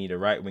mids. They need a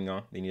right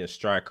winger. They need a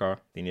striker.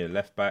 They need a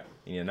left back.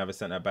 They need another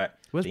centre back.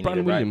 Where's they need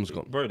Brandon a right- Williams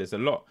gone? Bro, there's a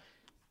lot.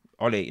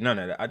 Ole,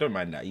 no, I don't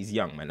mind that. He's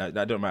young, man. I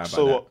don't mind about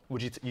So that. what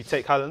would you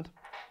take Haaland?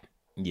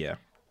 Yeah,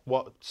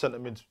 What centre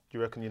mids do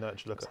you reckon United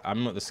should look at?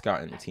 I'm not the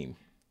scouting team.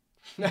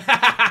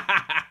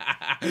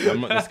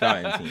 I'm not the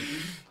scouting team.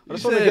 I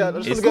just want to get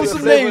It's your some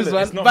flavour names, in it.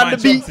 man. It's not Van my der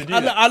job Beek. to do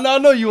that. I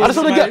know you. I just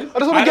want to get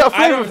a I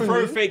flavour don't from throw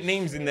you. fake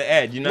names in the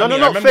air. You know No, what I mean?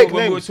 no, I not remember fake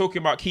when we were names. talking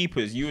about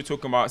keepers, you were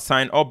talking about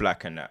sign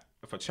Oblak and that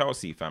for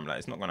Chelsea, fam. Like,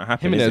 it's not gonna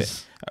happen. Jimenez. Is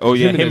it? Oh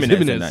yeah,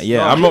 Jimenez. And that.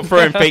 Yeah, I'm not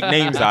throwing fake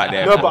names out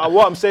there. No, but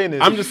what I'm saying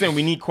is, I'm just saying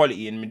we need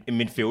quality in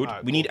midfield.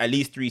 Alright, we need at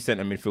least 3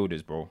 centre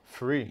midfielders, bro.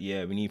 3.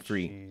 Yeah, we need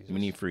 3. We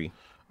need 3.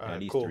 Alright, at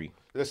least cool. 3.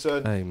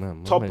 Listen, Hey,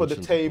 man, top of the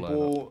mention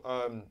people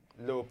table.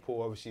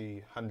 Liverpool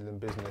obviously handling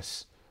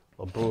business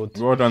abroad.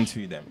 Well done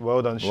to them.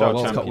 Well done, World shout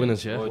World out. Cup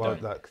winners, yeah. Well Well,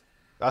 done. like,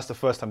 that's the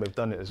first time they've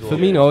done it as well.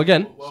 Firmino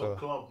again. World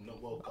Club,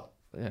 not World Cup.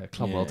 Yeah,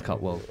 Club Yeah. World Cup.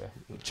 Well,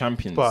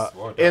 Champions. But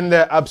Well done. in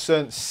their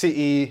absence,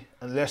 City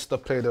and Leicester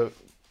played an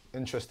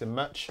interesting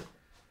match.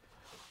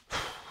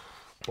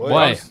 Boy,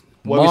 why?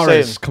 what are we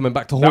Mahrez saying? coming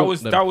back to that haunt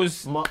was them. that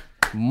was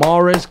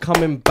Mahrez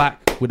coming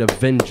back with a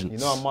vengeance. You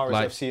know, I'm Mahrez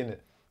Like, FC in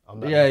it. I'm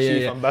the Yeah,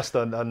 chief yeah.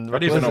 ambassador and I don't even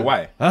representative. know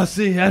why. I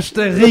see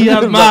hashtag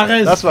Riyad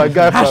Mahrez. That's my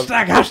guy, fam.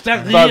 Hashtag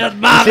Fam,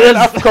 Riyad seeing Mahrez.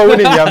 Africa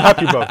winning, yeah, I'm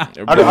happy, bro.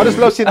 I just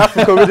love seeing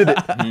Africa winning it.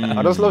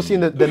 I just love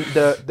seeing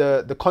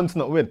the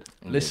continent win.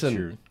 Listen,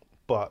 True.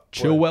 But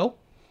Chilwell,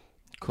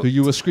 who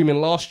you were screaming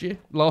last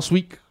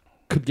week,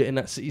 could get in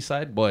that City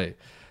side. Boy,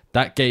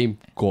 that game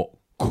got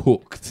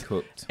cooked.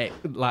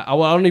 Like I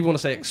don't even want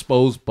to say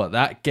exposed, but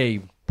that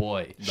game,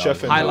 boy,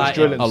 Sheffield was highlighted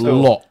drilling a still.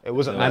 lot. It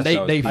wasn't And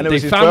nice. they And it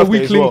was his found a birthday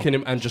weak as well. link in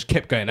him and just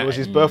kept going It at was it.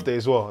 his birthday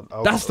as well.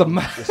 That's the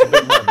man. It's a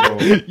bit mad, bro.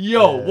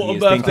 Yo, what a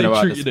He's thinking birthday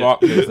about treat the you did.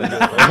 sparklers and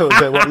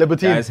that. What,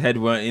 Libertine? Guy's head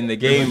weren't in the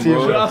game,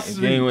 bro. Trust His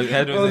me. game was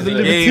head Those was in are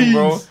the game,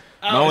 bro. Libertines.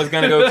 Man was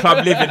gonna go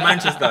club live in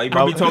Manchester. He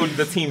probably told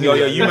the team, yo,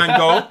 you man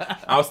go.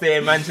 I'll stay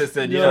in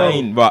Manchester. You know what I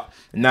mean? But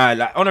nah,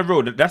 like on a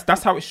road,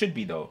 that's how it should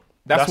be though.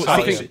 That's how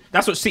what it City,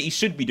 that's what City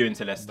should be doing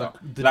to Leicester.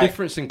 The Like,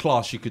 difference in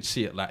class, you could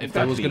see it. Like if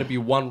there was Exactly. going to be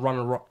one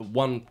runner,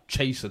 one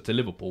chaser to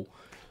Liverpool,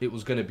 it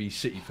was going to be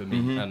City for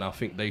me, and I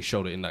think they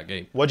showed it in that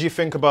game. What do you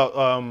think about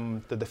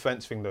the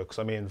defense thing though? Because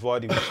I mean,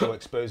 Vardy was still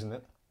exposing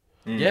it.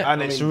 Yeah,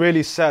 And it's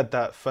really sad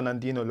that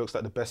Fernandinho looks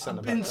like the best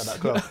centre back at that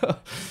club.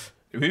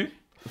 Who?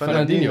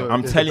 Fernandinho.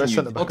 I'm is the telling best you.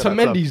 centre back at that club.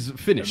 Otamendi's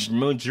finished.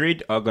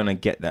 Madrid are gonna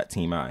get that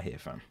team out of here,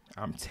 fam.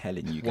 I'm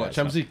telling you guys. What,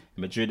 Champions League?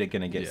 Madrid are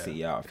gonna get Yeah.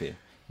 City out of here.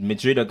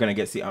 Madrid are gonna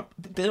get City out.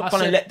 They're not I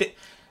gonna said- let.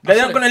 They're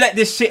not gonna let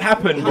this shit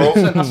happen, bro. I said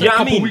You a know what I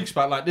couple mean, weeks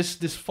back, like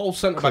this false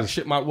centre back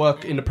shit might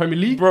work in the Premier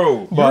League,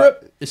 bro?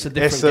 Europe, it's a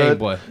different game,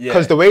 boy.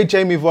 Because the way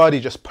Jamie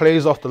Vardy just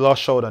plays off the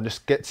last shoulder and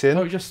just gets in.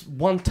 No, just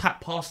one tap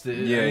past it,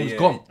 Yeah, and it was yeah.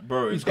 gone.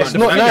 Bro, He's it's gone.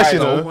 not nice, you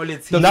guy's know.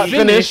 quality. That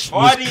finish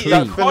was Vardy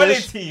clean. is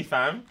quality,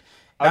 fam.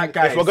 That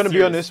guy. If we're is going to be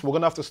serious. honest, we're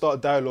going to have to start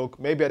a dialogue,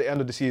 maybe at the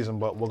end of the season,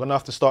 but we're going to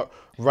have to start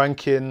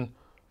ranking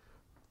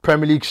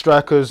Premier League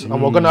strikers, and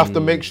we're going to have to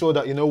make sure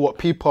that, you know what,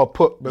 people are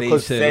put, They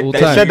because said all that.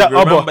 time. said that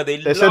Remember, Oba. they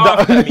They said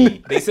laughed that- at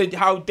me. They said,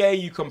 "How dare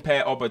you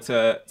compare Oba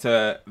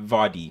to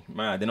Vardy?"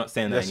 Man, they're not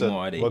saying that listen,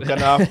 anymore, are they? we're going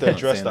to have to Not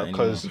address saying that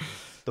because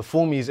the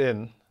form he's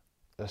in,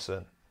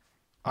 listen,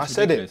 I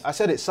said ridiculous.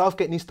 it,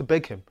 Southgate needs to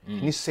beg him. He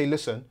needs to say,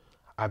 listen,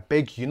 I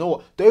beg you, know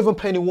what? Don't even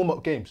play any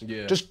warm-up games.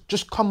 Yeah.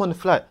 Just come on the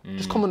flight.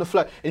 Just come on the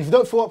flight. And if you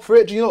don't feel up for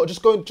it, you know what?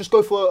 Just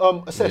go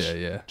for a sesh.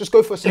 Yeah. Just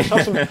go for a sesh.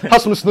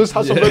 Have some snooze.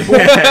 Have some Red Bull.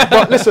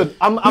 But listen,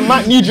 I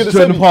might need you to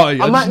Join send the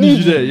party. I might just need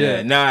you there,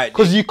 Yeah, nah.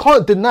 because you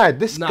can't deny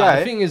this Nah, guy.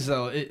 the thing is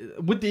though,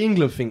 with the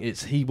England thing,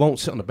 it's he won't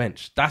sit on the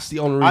bench. That's the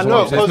only I reason. know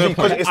why I'm saying.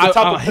 because it's the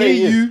type I of player he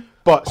hear is. you,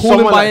 But call him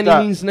someone by like any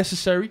that, means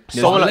necessary.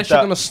 Someone like Unless you're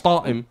that- gonna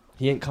start him,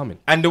 he ain't coming.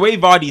 And the way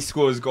Vardy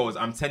scores goals,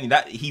 I'm telling you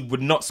that he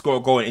would not score a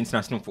goal in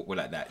international football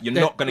like that. You're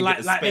not gonna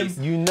get the space.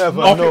 you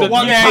never Off know. the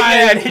one Yeah, time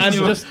yeah, and and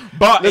just-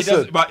 but it Listen.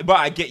 does, but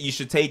I get you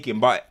should take him.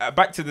 But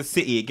back to the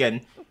City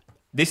again.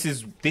 This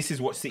is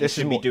what City This is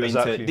should be what- doing.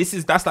 exactly.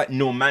 That's like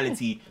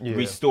normality Yeah.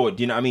 restored.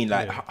 You know what I mean?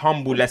 Like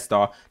humble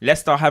Leicester.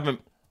 Leicester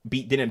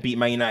didn't beat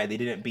Man United. They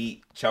didn't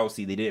beat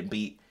Chelsea. They didn't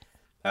beat.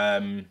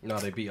 No,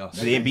 they beat us.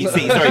 They didn't beat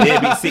City. Sorry, they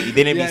didn't beat City.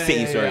 They didn't Yeah, beat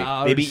City. yeah, Sorry, yeah,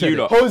 I they beat said you it.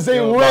 lot. Jose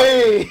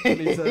Way.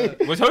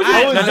 Was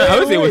Jose? No,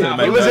 Jose wasn't the He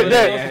manager. wasn't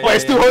there, but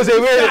it's still Jose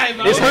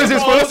Way. It's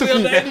Jose's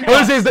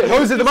philosophy.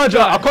 Jose's the manager.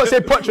 I can't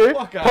say Poche.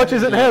 Poche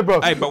isn't here,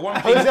 bro. Hey, but one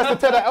Jose thing, has to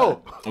tell that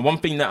out. one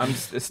thing that I'm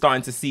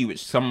starting to see,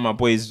 which some of my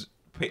boys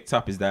picked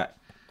up, is that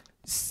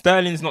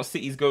Sterling's not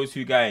City's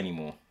go-to guy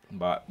anymore.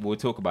 But we'll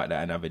talk about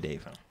that another day,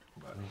 fam.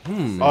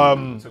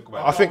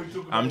 I think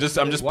I'm just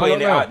Why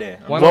putting it not now? out there.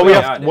 Why I'm not what we putting it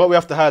have out there. what we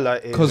have to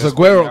highlight is Because Just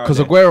putting it out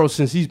Aguero,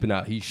 since he's been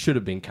out, he should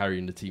have been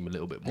carrying the team a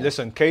little bit more.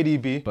 listen,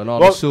 KDB,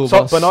 Bernardo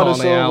Silva, Bernardo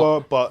Sane Silva,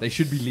 out. but They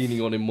should be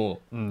leaning on him more.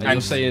 And And-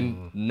 you're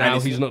saying now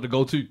it's- he's not the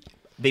go-to.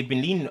 They've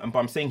been leaning, but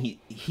I'm saying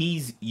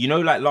he's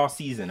like last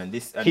season and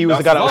this. And He was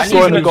the last guy that season- was and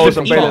scoring even the goals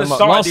and even bailing the them up.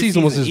 start of Last this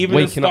season was his even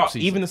the waking up start-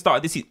 season. Even the start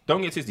of this season,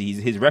 don't get twisted.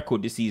 His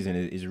record this season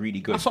is really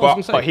good. That's what I was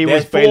gonna say. but he their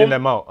was bailing form-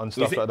 them out and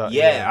stuff is it- like that.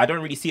 Yeah, I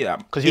don't really see that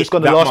because he was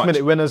got the last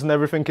minute winners and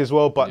everything as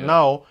well. But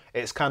now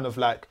it's kind of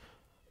like,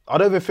 I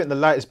don't even think the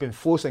light has been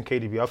forced on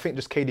KDB. I think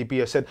just KDB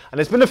has said, and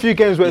there's been a few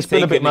games where He's it's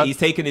been a bit taken- mad. he's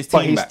taken his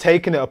but team he's back.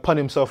 taken it upon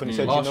himself and he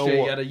said, Last you know year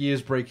he what? had a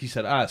year's break. He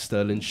said, "Ah,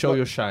 Sterling, show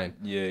your shine.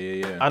 Yeah.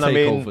 And Take I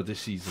mean, over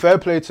this season." fair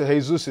play to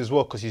Jesus as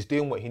well because he's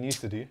doing what he needs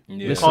to do.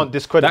 Yeah. You can't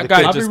discredit That the guy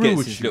kid. I'll be just real gets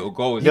with his you. little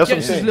goals. That's what I'm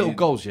Gets his saying. little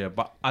goals, yeah,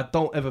 but I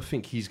don't ever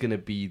think he's going to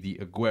be the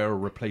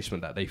Aguero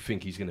replacement that they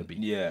think he's going to be.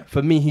 Yeah.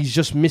 For me, he's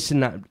just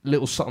missing that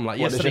little something. Like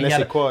What, the yesterday, je he ne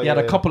had, sais quoi, he had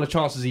a yeah. couple of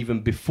chances even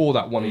before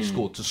that one he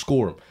scored to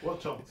score him. What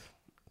chance?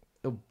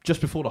 Just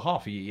before the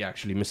half, he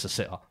actually missed a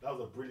sitter. That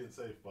was a brilliant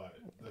save by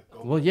the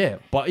goal. Well, yeah,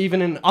 but even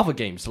in other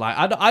games, like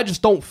I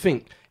just don't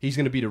think he's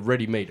going to be the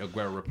ready-made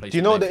Aguero replacement. Do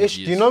you know they the think issue?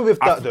 he Do you is. know with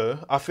that though?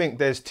 I think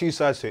there's two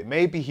sides to it.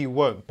 Maybe he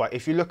won't, but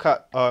if you look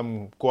at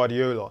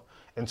Guardiola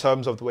in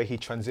terms of the way he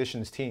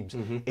transitions teams,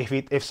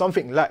 if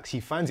something lacks, he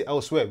finds it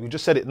elsewhere. We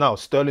just said it now.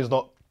 Sterling's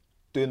not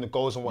doing the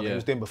goals and what he Yeah.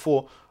 was doing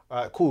before.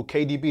 Cool.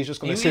 KDB is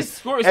just going to He is assist.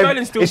 scoring-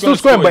 Sterling's still It's gonna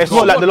still scoring, score but his it's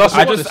not like the goals.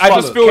 last. I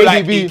just feel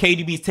like KDB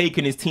KDB's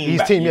taking his team his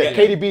back. team, You yeah.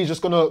 get me? KDB is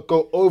just gonna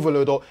go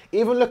overload, or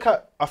even look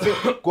at. I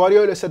think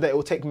Guardiola said that it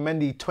will take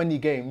Mendy 20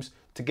 games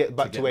to get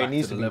back to get where back he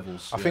needs to to the be.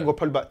 levels, I yeah. think we're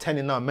probably about 10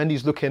 in now.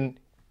 Mendy's looking.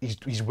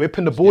 He's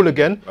whipping the ball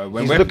again.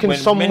 When He's Mendy looking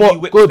whips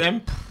somewhat good.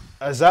 them,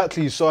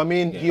 Exactly. So I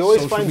mean, he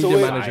always Social finds a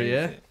media way. manager,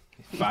 yeah.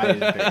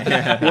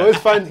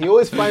 He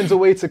always finds a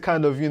way to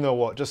kind of, you know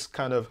what, just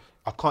kind of,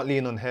 I can't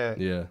lean on here.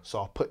 Yeah. So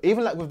I'll put,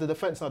 even like with the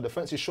defense now,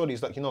 defense is surely,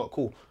 he's like, you know what,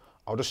 cool.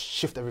 I'll just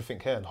shift everything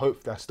here and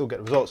hope that I still get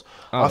results.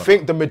 I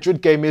think the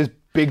Madrid game is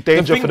big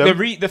danger for them.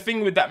 The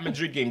thing with that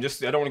Madrid game,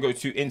 just I don't want to go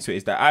too into it,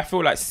 is that I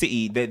feel like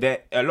City, they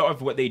a lot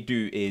of what they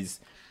do is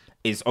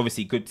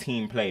obviously good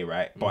team play,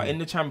 right? But in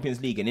the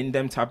Champions League and in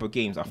them type of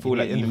games, I feel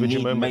like need you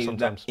individual need moments maybe that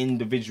sometimes.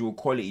 individual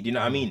quality. Do you know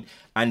what I mean?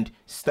 And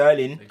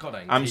Sterling, got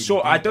that in I'm KDB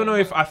sure. I don't know though,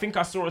 if I think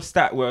I saw a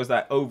stat where it was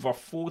like over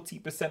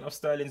 40% of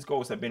Sterling's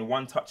goals have been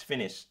one-touch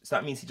finish. So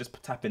that means he's just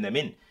tapping them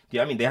in. Do you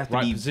know what I mean? They have to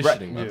Right be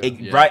positioning, man.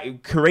 Yeah.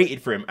 right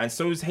created for him, and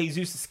so is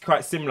Jesus is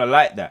quite similar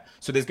like that.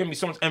 So there's gonna be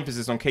so much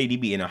emphasis on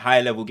KDB in a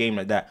high level game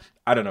like that.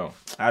 I don't know.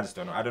 I just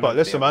don't know. I don't know. But if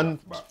listen, they have man,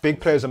 enough, but- big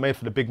players are made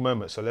for the big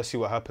moments. So let's see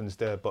what happens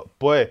there. But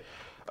boy,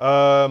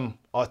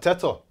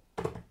 Arteta.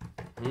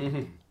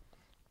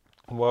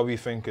 What are we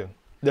thinking?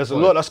 There's a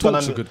lot that's gone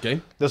on. A good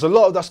game. There's a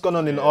lot that's gone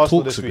on in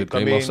Arsenal Talk's this a week.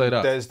 good game, I'll say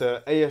that. There's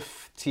the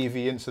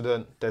AFTV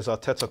incident. There's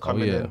Arteta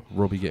coming in.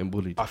 Robbie getting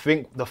bullied. I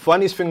think the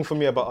funniest thing for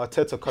me about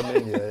Arteta coming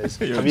in is,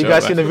 have you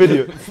guys seen the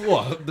video?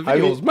 What? The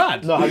video was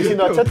mad. No, have you seen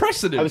the Arteta?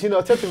 Pressing him. Have you seen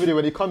the Arteta video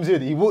when he comes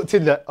in? He walked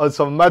in there on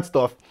some mad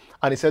stuff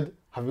and he said,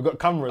 "Have you got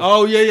cameras?"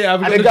 Oh yeah.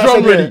 Have you And got the guy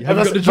drone said, ready? yeah. Have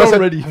you And got the I drone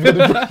said- ready?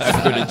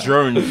 Got a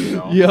drone, you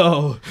know.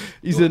 Yo,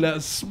 he's in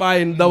that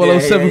spying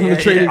 007 from the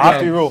training I have to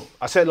be ground. real.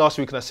 I said it last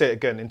week and I say it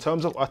again. In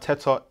terms of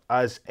Arteta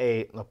as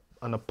an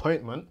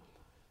appointment,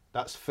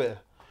 that's fair.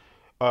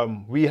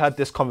 We had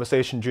this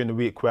conversation during the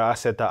week where I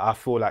said that I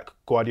feel like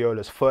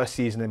Guardiola's first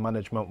season in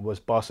management was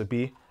Barca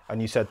B,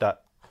 and you said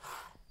that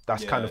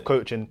that's kind of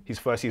coaching. His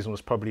first season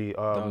was probably.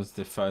 That was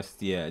the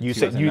first, You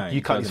said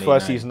you count his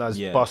first season as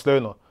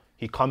Barcelona.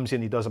 He comes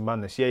in, he does a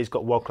madness. Yeah, he's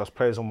got world class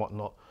players and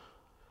whatnot.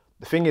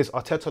 The thing is,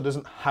 Arteta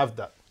doesn't have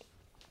that.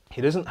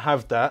 He doesn't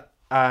have that,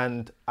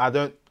 and I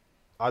don't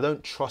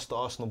trust the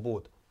Arsenal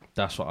board.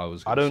 That's what I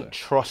was. I don't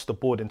trust the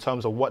board in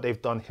terms of what they've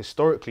done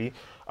historically.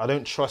 I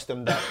don't trust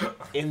them that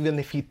even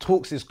if he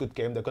talks this good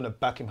game, they're going to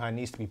back him how he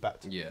needs to be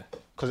backed. Yeah.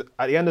 Because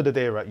at the end of the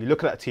day, right, you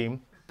look at that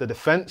team, the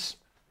defence,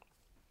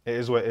 it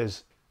is what it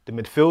is. The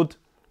midfield,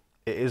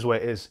 it is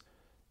what it is.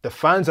 The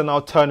fans are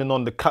now turning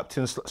on the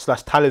captain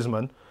 /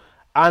 talisman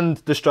and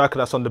the striker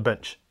that's on the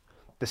bench.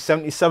 The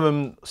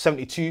 77,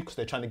 72, because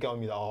they're trying to get on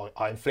me that, oh,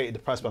 I inflated the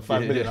price by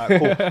 5 million. Yeah.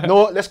 Like, cool.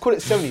 No, let's call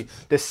it 70.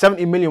 The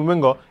 70 million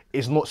winger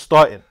is not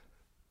starting.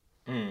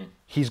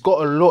 He's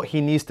got a lot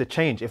he needs to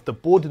change. If the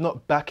board did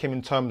not back him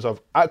in terms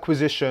of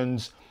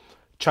acquisitions,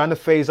 trying to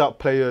phase out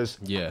players,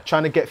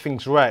 trying to get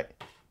things right,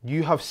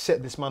 you have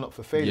set this man up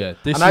for failure.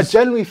 And I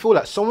genuinely feel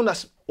like someone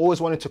that's always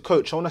wanted to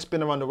coach, someone that's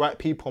been around the right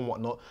people and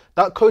whatnot,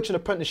 that coaching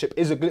apprenticeship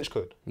is a glitch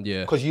code.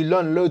 Yeah. Because you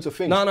learn loads of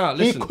things. No,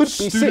 listen. He could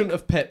be student sick.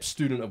 of Pep,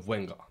 student of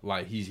Wenger.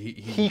 Like he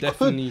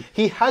Could.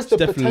 He has the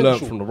definitely potential.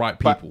 learned from the right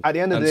But people at the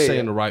end of and the day,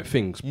 saying the right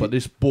things. But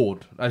this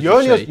board, as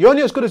you're you say,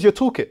 only as good as your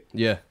toolkit.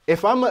 yeah.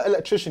 If I'm an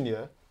electrician,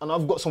 and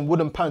I've got some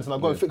wooden pans and I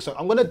go and fix it,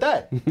 I'm gonna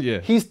die. Yeah.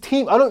 His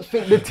team, I don't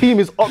think the team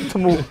is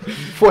optimal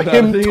for No,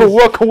 him the to thing is-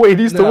 work on what he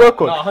needs to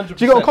work on. 100%.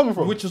 Do you get where I'm coming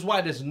from? Which is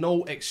why there's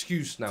no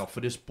excuse now for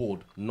this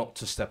board not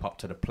to step up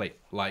to the plate.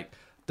 Like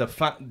the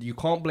fact you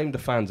can't blame the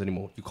fans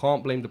anymore. You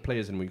can't blame the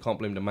players anymore. You can't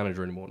blame the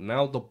manager anymore.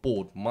 Now the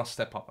board must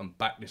step up and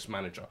back this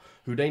manager,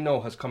 who they know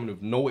has come in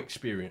with no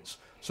experience.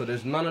 So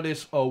there's none of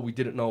this, oh, we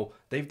didn't know.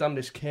 They've done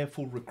this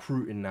careful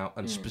recruiting now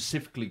and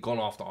specifically gone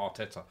after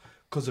Arteta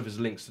because of his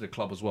links to the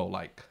club as well.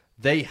 Like,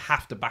 they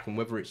have to back him,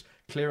 whether it's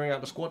clearing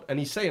out the squad. And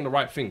he's saying the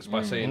right things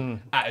by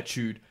saying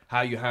attitude,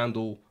 how you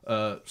handle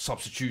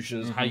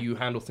substitutions, how you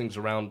handle things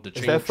around the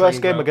It's their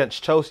first game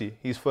against Chelsea.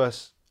 His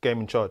first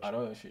game in charge. I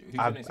know.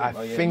 I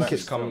think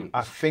it's coming.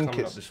 I think coming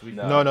it's up this week.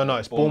 no.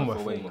 It's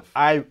Bournemouth.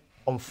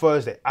 On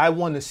Thursday, I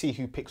want to see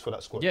who picks for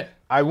that squad. Yeah.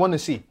 I want to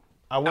see.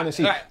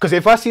 Because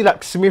if I see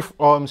like Smith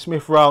Rowe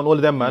and all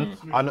of them, man,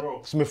 I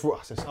know Smith Rowe.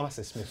 I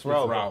said Smith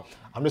Rowe.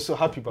 I'm just so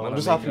happy, bro. I'm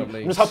just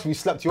happy we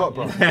slapped you up,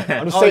 bro.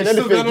 I'm just saying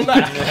anything.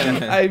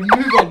 Hey,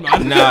 move on,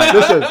 man. Nah.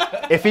 Listen,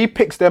 if he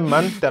picks them,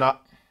 man, then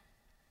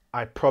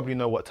I probably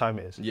know what time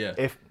it is. Yeah.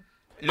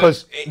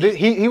 Because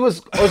he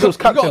was Ozil's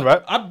captain,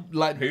 right? I'd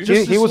like who?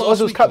 He was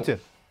Ozil's captain.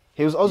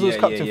 He was Ozil's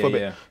captain for a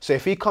bit. yeah. So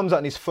if he comes out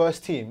in his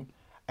first team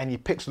and he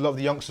picks a lot of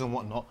the youngsters and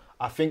whatnot,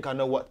 I think I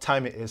know what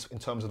time it is in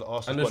terms of the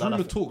Arsenal. And there's squad.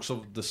 rumour talks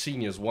of the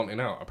seniors wanting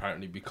out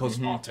apparently because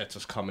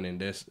Arteta's coming in.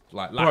 There's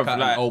like Bruv, Laka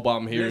and Alba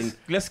I'm hearing.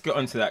 Let's get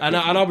onto that. And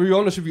I'll be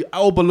honest with you,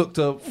 Alba looked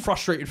a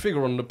frustrated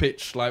figure on the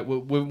pitch, like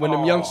when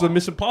them youngsters are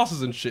missing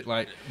passes and shit.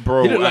 Like,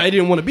 Bro, he looked like he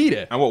didn't want to be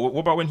there. And what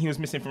about when he was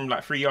missing from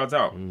like 3 yards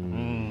out?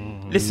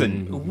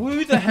 Listen,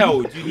 who the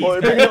hell do you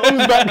Bring the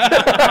arms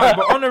back.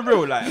 But on the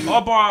real, like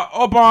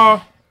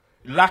Oba,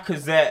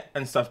 Lacazette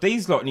and stuff,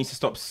 these lot need to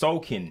stop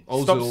sulking.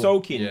 Stop Ozil,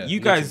 sulking. yeah, You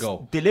need guys to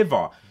go.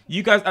 deliver.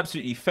 You guys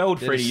absolutely failed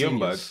They're Freddie the Ljungberg.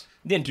 seniors.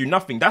 Didn't do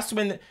nothing. That's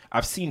when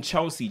I've seen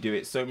Chelsea do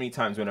it so many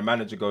times when a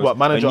manager goes, What,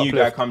 manager a new guy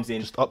uplift? comes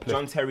in, Just uplift.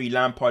 John Terry,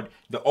 Lampard,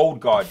 the old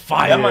guard.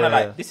 Fire. Them man are Yeah.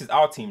 like, this is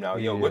our team now.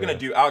 Yo, we're gonna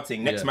do our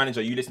thing. Next Yeah.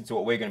 manager, you listen to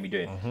what we're gonna be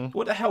doing.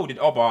 What the hell did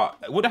Oba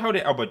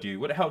do?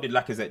 What the hell did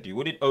Lacazette do?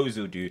 What did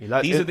Ozil do?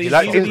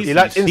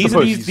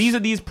 These are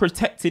these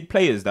protected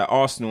players that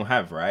Arsenal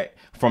have, right,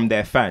 from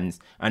their fans,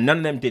 and none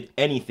of them did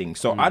anything.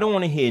 So I don't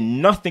want to hear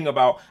nothing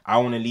about I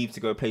want to leave to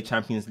go play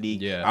Champions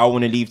League. Yeah. I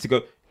want to leave to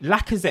go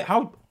Lacazette.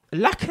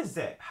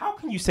 How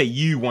can you say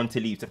you want to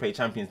leave to play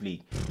Champions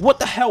League? What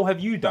the hell have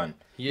you done?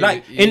 Yeah,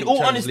 like, he in ain't all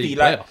Champions honesty, League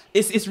like player.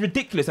 it's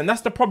ridiculous, and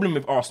that's the problem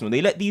with Arsenal.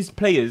 They let these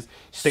players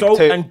soak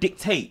Dictate. and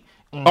dictate.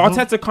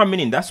 Arteta coming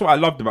in, that's what I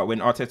loved about when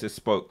Arteta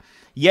spoke.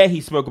 Yeah, he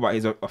spoke about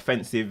his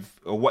offensive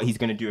or what he's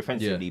going to do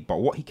offensively, but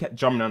what he kept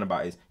drumming on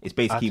about is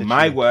basically Attitude.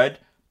 my word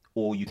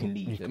or you can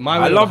leave. My I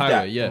word or love highway,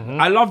 that. yeah.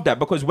 I love that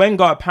because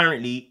Wenger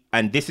apparently,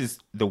 and this is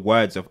the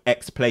words of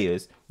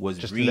ex-players, was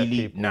Just to let really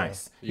people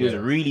nice. know. He was Yeah.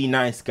 a really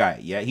nice guy.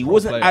 Yeah, he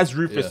wasn't player. as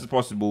ruthless Yeah. as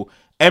possible.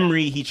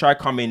 Emery, he tried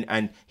coming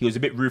and he was a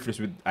bit ruthless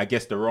with, I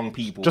guess, the wrong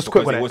people. Just a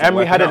because quick it one. wasn't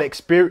Emery had working an out.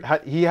 experience.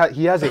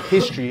 He has a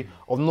history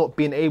of not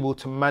being able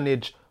to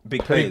manage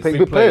big players.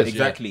 Big players.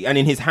 Exactly. And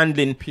in his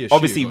handling, PSG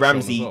obviously got shown as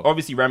Ramsey, well.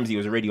 obviously Ramsey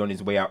was already on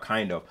his way out,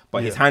 kind of.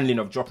 But his handling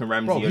of dropping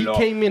Ramsey Bro, a he lot.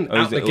 came in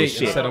out the it was gate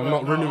shit. and said, I'm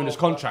not renewing his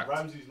contract.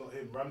 Ramsey's not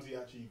him. Ramsey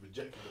actually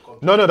rejected the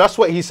contract. No, that's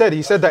what he said.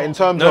 He said that in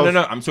terms of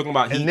No. I'm talking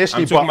about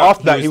initially, I'm talking but about,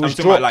 after that he was I'm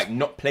talking about, dropped. like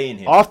not playing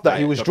him. After that like,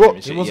 he was dropping him dropped.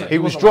 and shit, He wasn't- He It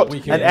was wasn't dropped, like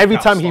week in, and week every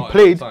out time he starting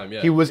played, all the time,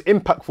 yeah. he was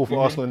impactful for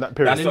Arsenal in that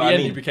period. And in what the I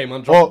end, mean. he became Or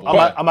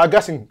undroppable. am I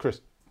guessing,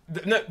 Chris?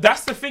 No,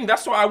 that's the thing.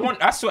 That's what I want.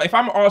 That's what. If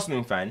I'm an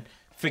Arsenal fan,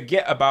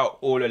 forget about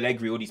all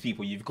Allegri, all these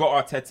people. You've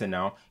got Arteta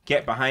now.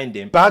 Get behind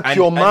him. Back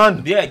your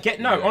man. Yeah,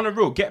 on a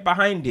real. Get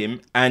behind him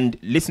and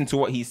listen to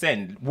what he's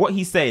saying. What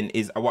he's saying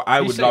is what I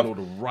He's would saying love. all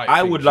the right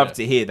I would things, love yeah.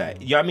 to hear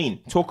that. You know what I mean?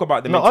 Talk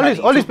about the No,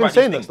 mentality. Ollie's Talk been about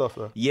saying these that things. stuff,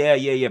 though.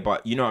 Yeah.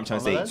 But you know what I'm trying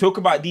to say. man. Talk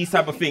about these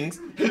type of things.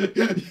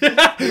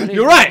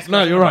 You're right.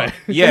 No, you're right.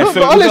 Yeah. No,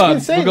 so but Ollie's on, been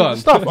saying we're gone.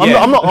 stuff.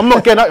 Yeah. I'm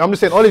not getting at. I'm just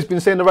saying Ollie's been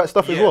saying the right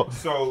stuff as Yeah. well.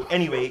 So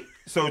anyway,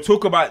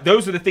 talk about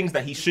those are the things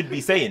that he should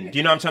be saying. Do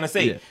you know what I'm trying to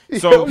say? Yeah.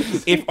 So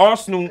if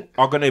Arsenal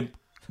are gonna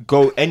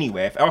go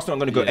anywhere,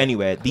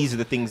 these are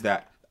the things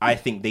that I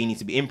think they need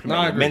to be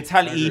implemented. I agree.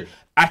 Mentality, I agree.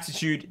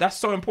 attitude. That's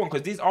so important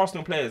because these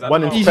Arsenal players. I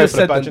One don't in know. Play Easier for the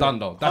said than badge, done, innit?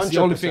 though. That's the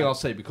only thing 100%. I'll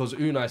say because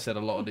Unai said a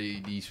lot of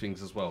these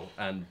things as well.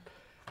 And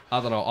I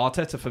don't know,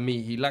 Arteta for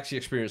me, he lacks the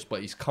experience,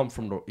 but he's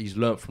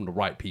learned from the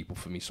right people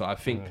for me. So I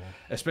think,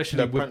 especially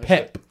The with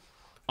apprenticeship. Pep,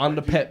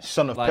 under Pep,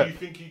 Son of like, Do Pep.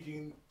 you think he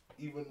can,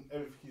 even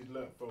everything he's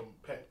learned from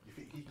Pep, you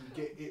think he can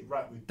get it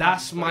right with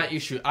That's these my players?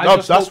 issue. I No,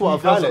 just that's hope what he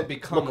I've doesn't highlighted.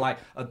 become like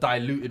a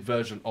diluted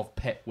version of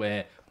Pep,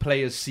 where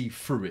players see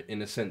through it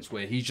in a sense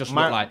where he's just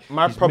My- not like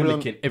my he's problem-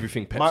 mimicking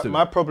everything Pep's doing.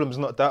 My problem's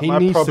not that. He My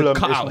needs problem to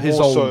cut is out his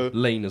more own so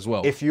lane as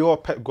well. if you're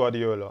Pep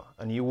Guardiola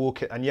and you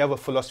walk it and you have a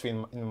philosophy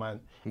in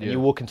mind and Yeah. you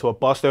walk into a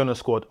Barcelona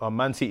squad or a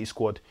Man City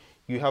squad,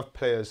 you have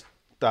players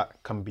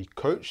that can be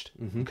coached.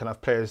 Mm-hmm. You can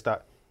have players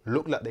that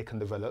look like they can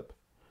develop,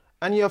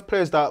 and you have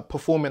players that are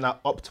performing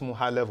at optimal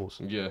high levels.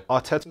 Yeah.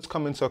 Arteta's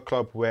come into a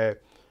club where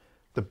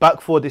the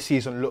back four this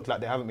season look like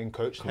they haven't been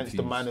coached, hence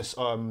the Confused.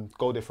 minus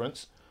goal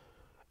difference.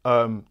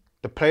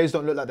 The players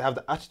don't look like they have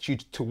the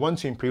attitude to want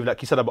to improve,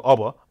 like you said about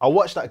Abba. I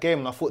watched that game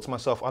and I thought to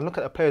myself, I look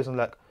at the players and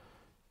like,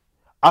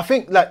 I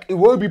think like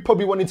Iwobi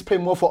probably wanted to play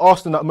more for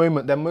Arsenal at that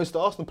moment than most of the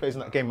Arsenal players in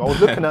that game. I was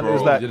looking at it, it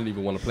was Bro, like, he didn't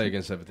even want to play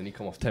against Everton. He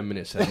come off 10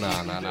 minutes, said, nah,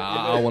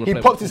 I want to he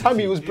play. popped his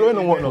hammy, he was blowing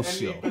and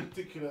whatnot. Any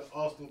particular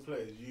Arsenal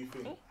players you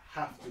think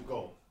have to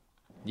go?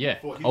 Yeah,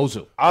 For his-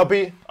 Ozil. I'll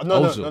be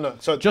Ozil. no.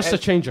 So Just to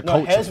change the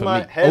culture here's for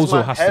my, me, Here's Ozil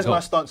my, has to here's go. my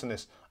stance on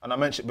this, and I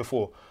mentioned it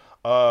before.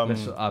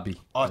 Let's Abi.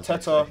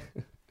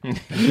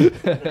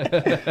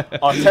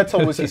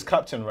 Arteta was his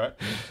captain, right?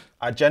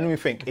 I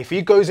genuinely think if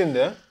he goes in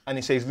there and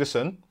he says,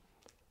 listen,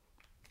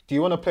 do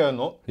you want to play or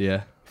not?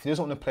 Yeah. If he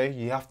doesn't want to play,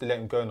 you have to let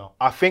him go now.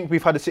 I think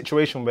we've had a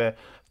situation where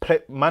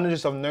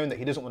managers have known that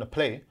he doesn't want to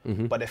play,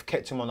 but they've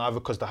kept him on either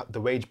because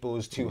the wage bill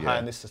is too high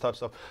and this type of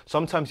stuff.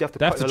 Sometimes you have to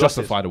They cut have to your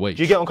justify losses. the wage.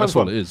 Do you get what I'm coming That's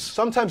what from? it is.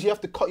 Sometimes you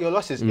have to cut your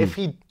losses. If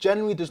he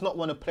genuinely does not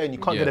want to play and you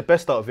can't Yeah. get the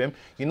best out of him,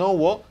 you know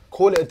what?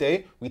 Call it a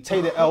day. We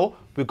take the L.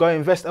 We go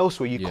invest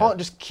elsewhere. You Yeah. can't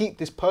just keep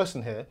this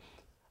person here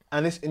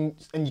and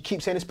you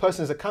keep saying this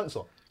person is a cancer.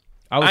 would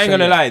I ain't say,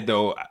 gonna yeah. lie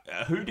though.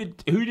 Who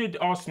did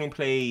Arsenal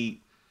play?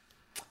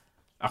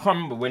 I can't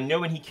remember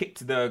when he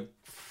kicked the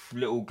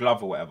little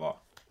glove or whatever.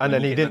 And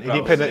When then he kicked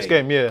didn't play the next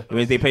game, yeah.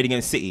 When they played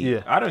against City,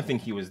 Yeah. I don't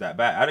think he was that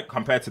bad.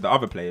 Compared to the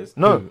other players.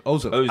 No.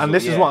 Ozil. And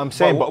this is what I'm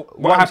saying, but what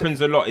what I'm happens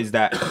a lot is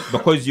that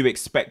because you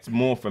expect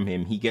more from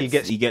him, he gets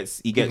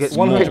gets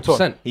more.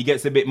 100%. He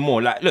gets a bit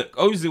more. Like, look,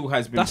 Ozil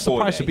has been. That's the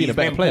poor price there. of being He's a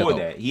better been player, poor though.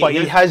 there. But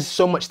he has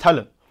so much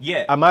talent.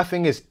 Yeah. And my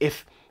thing is,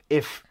 if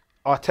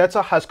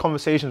Arteta has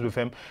conversations with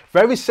him,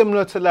 very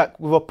similar to like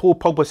with a Paul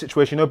Pogba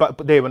situation, you know, back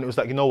day when it was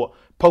like, you know what,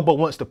 Pogba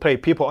wants to play,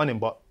 people are on him,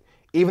 but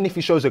even if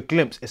he shows a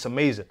glimpse, it's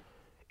amazing.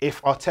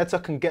 If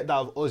Arteta can get that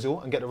out of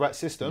Ozil and get the right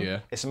system, Yeah.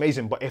 it's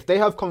amazing. But if they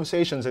have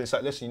conversations and it's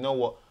like, listen, you know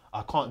what,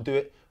 I can't do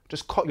it,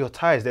 just cut your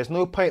ties. There's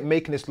no point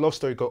making this love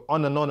story go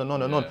on and on and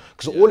on and on.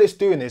 Because all it's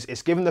doing is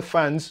it's giving the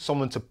fans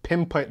someone to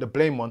pinpoint the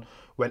blame on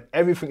when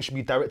everything should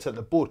be directed at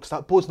the board. Because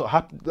that board's not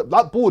happy.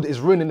 That board is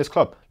ruining this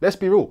club. Let's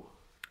be real.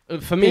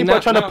 For me, People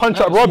are trying to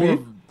punch at Robbie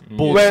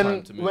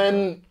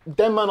when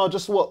them man are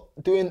just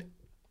doing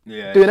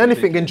Yeah,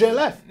 anything, enjoying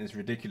life. It's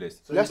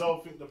ridiculous. So you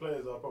don't think the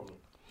players are a problem?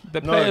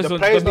 The No, the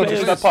players need to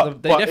step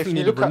up. They But if definitely you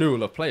need a look at-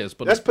 renewal of players,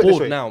 but Let's the put it this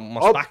board way. now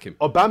must back him.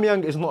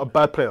 Aubameyang is not a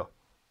bad player.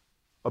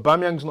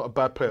 Aubameyang's not a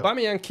bad player.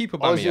 Aubameyang, keep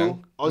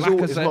Aubameyang.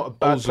 Ozil is Lacazette, not a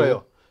bad Ozil. player.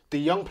 The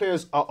young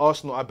players at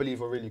Arsenal, I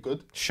believe, are really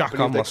good. Xhaka I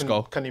believe they must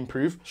go. can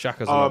improve.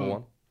 Xhaka's another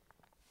one.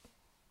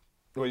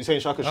 What are you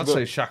saying, Xhaka should I'd go?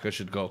 say Xhaka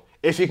should go.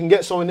 If you can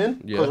get someone in,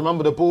 because Yeah.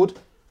 remember the board,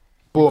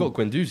 We've boom. got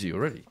Guendouzi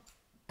already.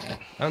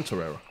 And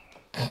Torreira.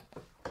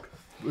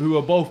 Who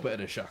are both better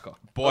than Xhaka.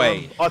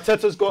 Boy,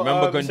 Arteta's got.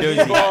 remember he's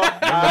Guendouzi?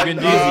 got,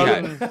 Remember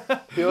Guendouzi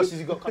had? Who else has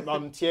he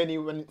got? Tierney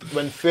when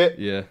fit.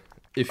 Yeah,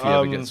 if he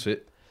ever gets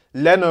fit.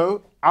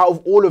 Leno, out of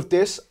all of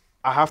this,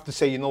 I have to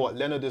say, you know what?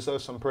 Leno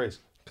deserves some praise.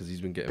 Because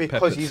he's been getting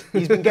Because peppered.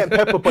 he's been getting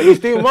peppered, but he's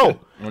doing well.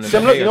 On the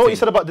Similar, De Gea you know what you thing.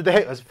 said about the De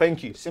Gea?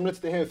 Thank you. Similar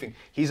to the De Gea thing,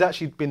 he's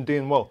actually been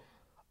doing well.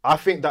 I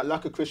think that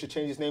Laka Chris should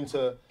change his name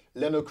to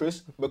Leno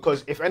Chris,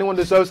 because if anyone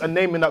deserves a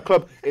name in that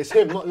club, it's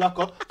him, not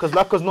Laka, because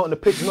Laka's not on the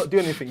pitch, he's not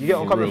doing anything. You get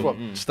what I'm coming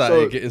from?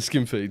 Started getting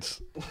skin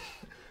fades.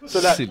 So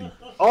that Silly.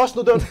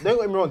 Arsenal don't get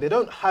me wrong, they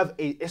don't have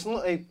it's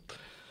not a,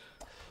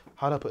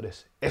 how do I put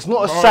this? It's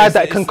not a side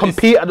that can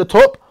compete at the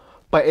top,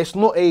 but it's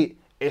not a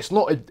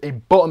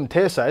bottom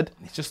tier side.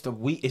 It's just a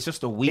weak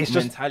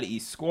mentality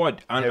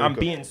squad. And I'm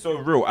being so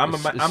real. I'm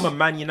a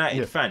Man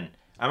United fan.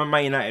 I'm a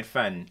Man United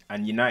fan,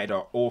 and United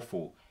are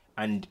awful.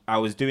 And I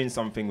was doing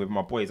something with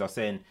my boys. I was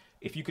saying,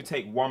 if you could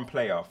take one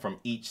player from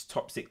each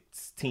top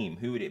 6 team,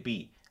 who would it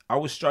be? I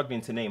was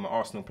struggling to name an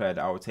Arsenal player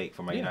that I would take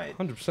for Man United.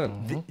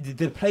 100%.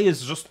 The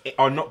players just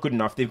are not good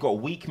enough. They've got a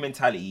weak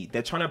mentality.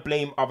 They're trying to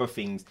blame other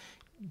things.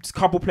 A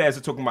couple players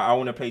are talking about, I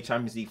want to play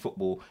Champions League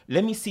football.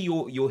 Let me see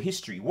your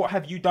history. What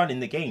have you done in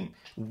the game?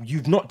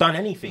 You've not done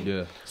anything.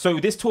 Yeah. So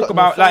this talk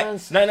about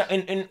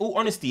in all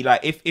honesty,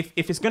 like if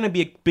it's going to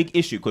be a big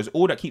issue, because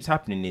all that keeps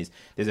happening is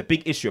there's a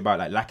big issue about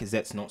like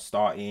Lacazette's not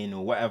starting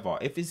or whatever.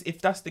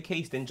 If that's the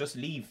case, then just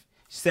leave.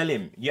 Sell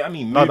him. Yeah, I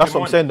mean, no, that's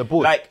what I'm saying. The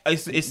board, like I'm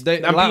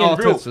being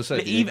real.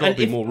 Said, you've got to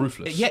be more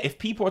ruthless. Yeah, if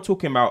people are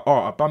talking about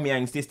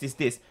Aubameyang's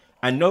this,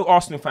 and no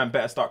Arsenal fan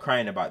better start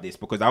crying about this,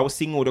 because I was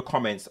seeing all the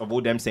comments of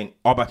all them saying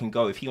Aubameyang can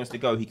go. If he wants to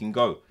go, he can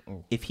go.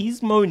 If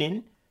he's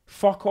moaning,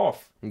 fuck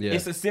off. Yeah.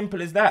 It's as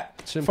simple as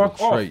that.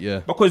 Fuck off. Yeah.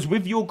 Because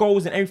with your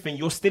goals and everything,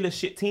 you're still a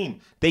shit team.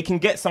 They can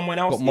get someone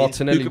else. Got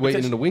Martinelli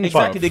waiting in the wings.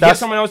 Exactly. They get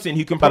someone else in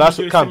who can probably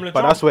do a similar job.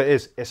 But that's what it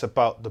is. It's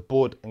about the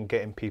board and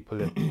getting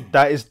people in.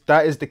 That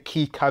is the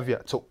key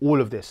caveat to all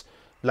of this.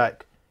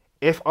 Like,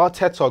 if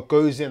Arteta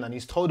goes in and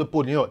he's told the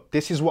board, you know what,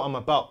 this is what I'm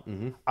about.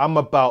 I'm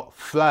about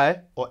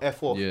fly or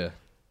F off. Yeah.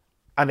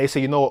 And they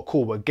say, you know what,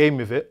 cool, we're game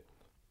with it.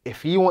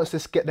 If he wants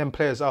to get them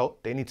players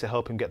out, they need to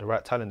help him get the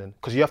right talent in.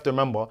 Because you have to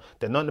remember,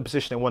 they're not in the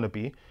position they want to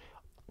be.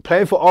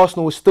 Playing for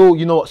Arsenal is still,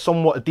 you know,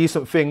 somewhat a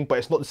decent thing, but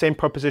it's not the same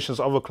proposition as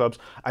other clubs.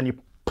 And you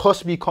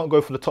possibly can't go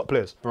for the top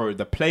players. Bro,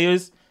 the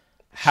players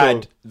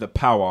had the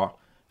power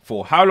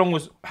for how long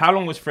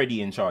was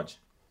Freddie in charge?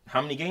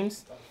 How many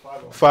games?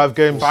 5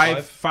 games.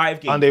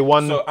 Five games. And they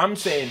won. So I'm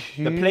saying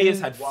the players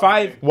had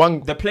 5.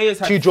 The players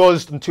had 2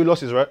 draws and 2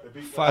 losses, right?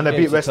 And they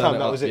beat West Ham.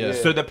 That was it. Yeah.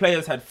 So the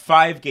players had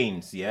 5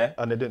 games, yeah,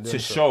 and they didn't to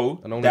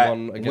show and that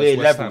we're West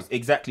levels. Ham.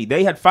 Exactly.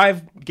 They had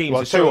 5 games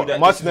to show that.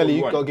 Martinelli,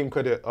 you gotta give him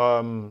credit.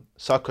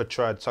 Saka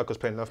tried. Saka's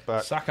playing left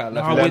back. Saka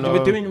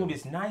we're doing all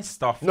this nice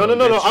stuff. No.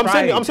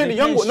 I'm saying the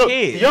young ones. No,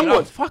 the young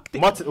ones. Fuck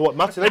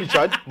Martinelli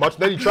tried.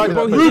 Martinelli tried.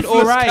 Bro, he did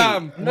all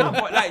right. No,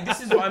 but like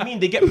this is what I mean.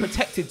 They get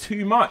protected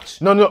too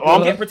much. No.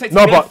 They get protected.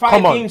 They had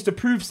 5 games to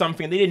prove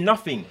something. They did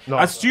nothing. No.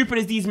 As stupid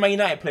as these Man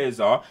United players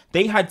are,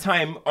 they had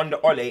time under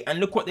Ole, and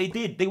look what they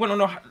did. They went on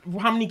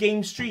how many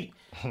game streak?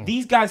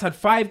 These guys had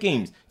 5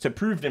 games to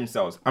prove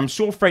themselves. I'm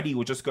sure Freddie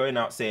was just going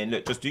out saying,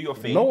 look, just do your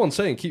thing. No one's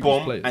saying keep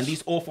these players. And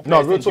these awful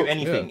players didn't do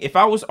anything. Yeah. If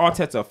I was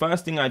Arteta,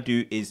 first thing I'd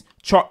do is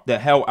chop the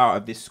hell out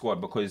of this squad,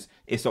 because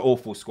it's an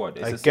awful squad.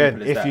 It's as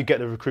simple as that. You get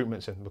the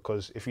recruitments in,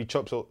 because if you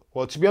chop so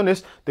well, to be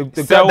honest, the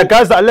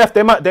guys that are left,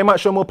 they might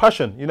show more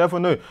passion. You never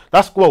know.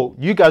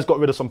 You guys got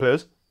rid of some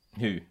players.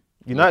 Who?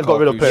 United got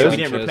rid of players. We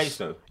didn't replace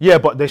though. Yeah,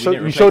 but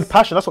you showed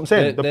passion. That's what I'm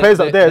saying. The players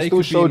that there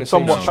still showed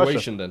somewhat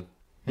passion. Then.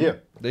 Yeah,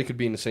 they could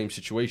be in the same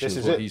situation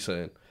as what he's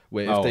saying.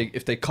 Where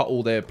if they cut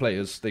all their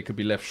players, they could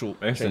be left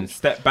short. Listen,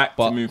 step back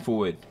to move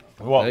forward.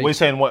 What we're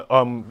saying? What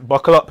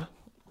buckle up,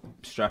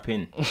 strap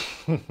in,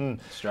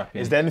 strap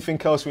in. Is there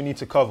anything else we need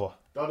to cover?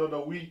 Dud of the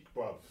week,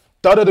 bruv.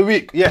 Dud of the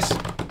week, yes.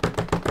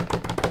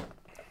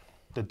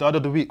 The dud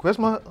of the week. Where's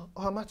my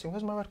Martin?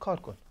 Where's my red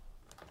card gone?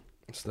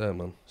 It's there,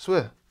 man.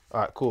 Swear.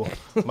 All right, cool.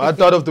 My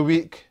dud of the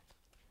week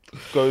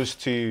goes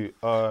to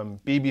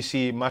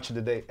BBC Match of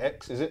the Day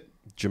X. Is it?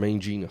 Jermaine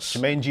Genius.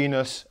 Jermaine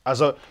Genius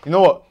you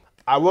know what?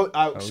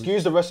 I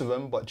excuse the rest of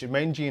them, but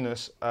Jermaine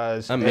Genius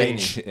as and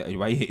Mitch.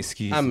 Why you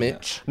excuse? And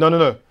Mitch.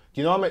 No.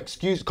 You know I'm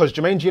excused because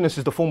Jermaine Genius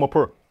is the former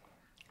pro.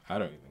 I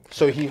don't even.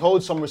 So he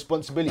holds some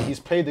responsibility. He's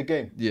played the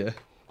game. Yeah.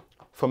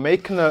 For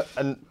making a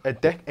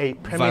Premier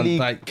Van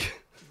League,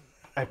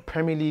 a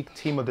Premier League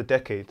team of the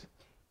decade,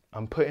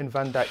 and putting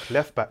Van Dijk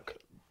left back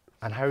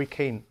and Harry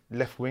Kane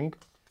left wing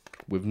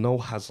with no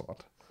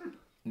Hazard,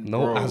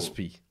 no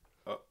Aspie.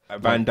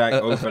 Van Dijk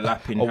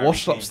overlapping. A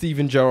washed up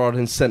Steven Gerrard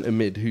in centre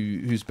mid,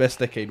 whose best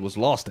decade was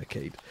last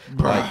decade.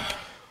 Bro,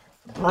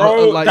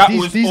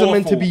 these are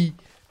meant to be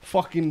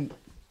fucking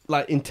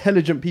like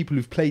intelligent people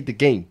who've played the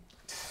game.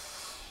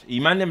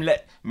 Man them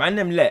let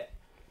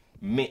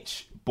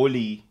Mitch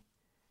bully.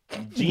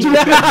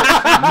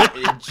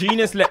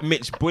 Genius let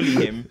Mitch bully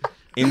him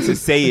into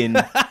saying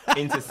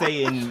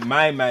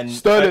my man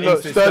Sterling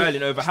over Hazard.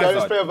 Sterling over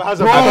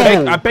Hazard.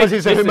 I beg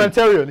he's a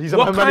humanitarian. He's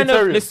a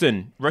humanitarian.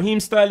 Listen,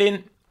 Raheem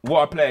Sterling.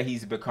 What a player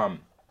he's become.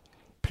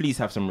 Please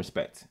have some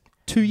respect.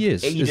 2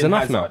 years is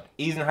enough now.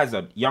 Eden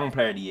Hazard, young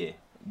player of the year.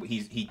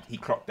 He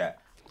clocked that.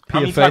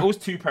 How many titles?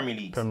 2 Premier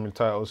Leagues. Premier League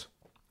titles.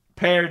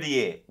 Player of the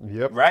year.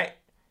 Yep. Right?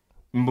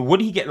 But what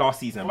did he get last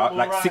season? About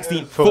like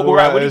 16 football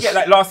right? What did he get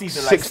like last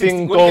season? Like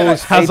 16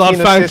 goals. Hazard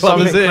fan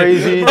club is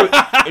crazy.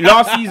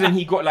 Last season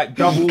he got like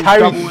double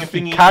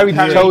He carried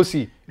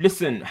Chelsea.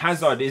 Listen,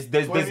 Hazard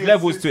there's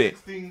levels to it.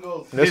 16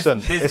 goals. Listen,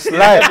 There's it's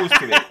light. levels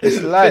to it.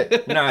 It's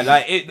light. Nah,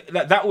 like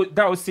that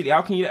was silly.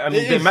 How can you? I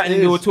mean,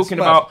 they were talking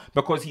about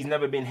because he's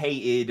never been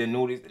hated and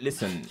all this.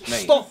 Listen,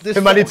 mate. Stop this.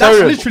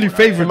 Humanitarian. That's literally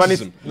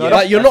favoritism. No,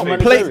 Like you're not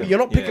humanitarian. you're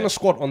not picking Yeah. a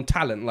squad on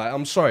talent. Like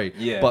I'm sorry,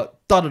 Yeah. but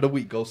dud of the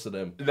week goes to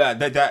them.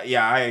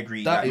 Yeah, I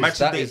agree. That Like, is- match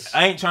that of the day, is-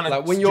 I ain't trying to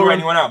like, when draw you're-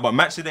 anyone out, but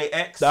match of the day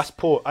X. That's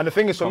poor. And the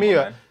thing is, for Come me,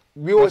 on, man.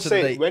 we always Match of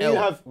the say day, when you L.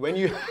 have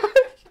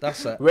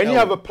That's a when you L.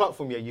 have a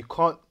platform, you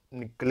can't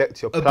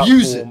neglect your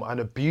Abuse platform and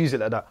abuse it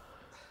like that.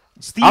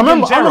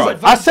 Steven Gerrard.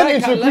 I sent it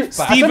into a Van Dijk group. at left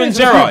back. Steven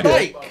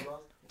Gerrard.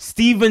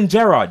 Steven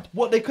Gerrard.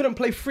 What, they couldn't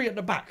play free at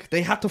the back.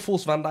 They had to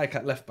force Van Dijk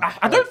at left back.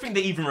 I don't think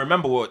they even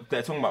remember what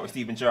they're talking about with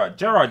Steven Gerrard.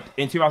 Gerrard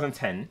in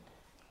 2010,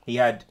 he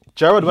had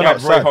Gerrard went Roy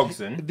outside.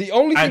 Hodgson. The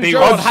only thing And they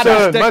Gerrard were had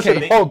sad. this Man said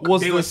decade Hog.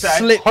 was They the were sad.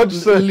 slip,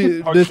 Hodgson.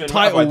 the Hodgson,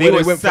 title whatever.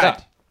 where they went for sad.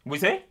 that. We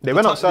say? They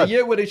went The outside.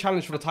 year where they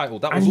challenged for the title,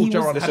 that was And all he was-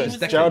 Gerrard had listen, this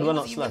decade. Gerrard went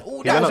outside. All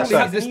He that went was outside. all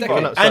he had this He decade.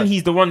 went outside. And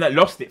he's the one that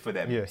lost it for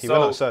them. Yeah, he So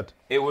went outside.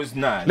 It was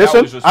that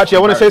Listen, was just actually,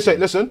 I want to say embarrassing. something.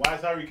 Listen, Why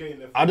is Harry Kane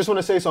left? I just want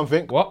to say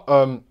something. What?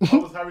 Why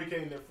was Harry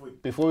Kane left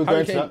foot? Before we go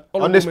Harry into Kane, that,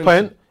 honourable on this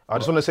mention. point, I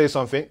just want to say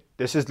something.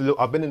 This is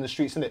I've been in the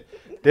streets, innit?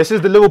 This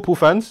is the Liverpool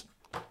fans.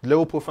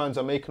 Liverpool fans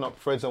are making up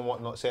threads and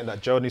whatnot, saying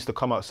that Gerrard needs to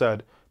come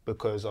outside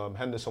because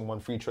Henderson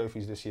won 3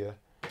 trophies this year.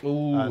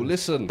 Ooh,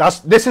 listen.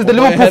 This is the My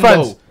boy Liverpool Hendo.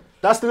 fans.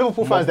 That's the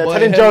Liverpool My fans. They're boy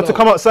telling Gerrard to Hendo.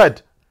 come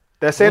outside.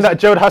 They're saying that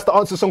Gerrard has to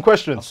answer some I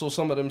questions. saw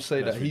some of them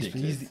say That's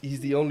that he's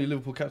the only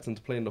Liverpool captain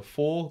to play in the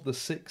 4, the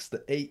 6,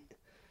 the 8.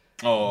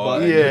 Oh,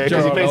 But yeah, 'cause he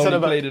Gerrard played only centre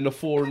back. played in the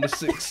 4 and the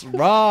 6.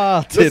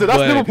 Rotted, Listen, that's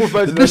boy. Liverpool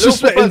fans. The The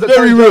disrespect Liverpool is fans are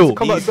very telling Gerrard real. to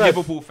come These outside.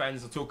 Liverpool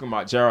fans are talking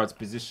about Gerrard's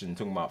position,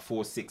 talking about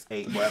 4, 6,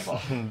 8, whatever.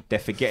 They're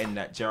forgetting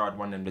that Gerrard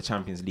won them the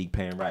Champions League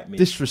playing right mid.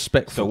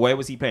 Disrespectful. So where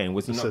was he playing?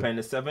 Was he not Listen. playing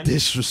the 7?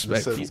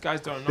 Disrespectful. These guys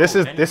don't know. This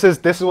is anything.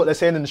 this is what they're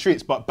saying in the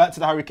streets. But back to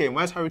the Harry Kane.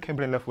 Why is Harry Kane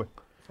playing left wing?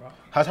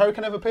 Has Harry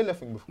Kane ever played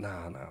left wing before?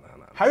 Nah.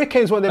 Harry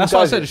Kane's one of them That's why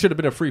I guys. said it should have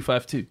been a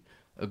 3-5-2.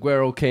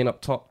 Aguero, Kane up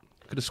top.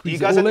 Could have Do you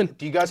squeezed guys it all in.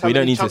 do you guys have We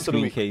don't any need to chance of the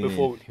squeeze week Kane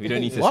before? in. We don't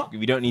need to. What?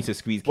 We don't need to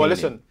squeeze Kane Well,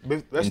 listen.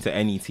 Let's into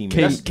any team.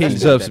 Kane let's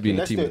deserves do- to be in the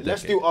let's team do- of the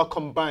Let's decade. do our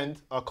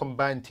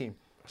combined team.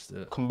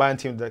 Combined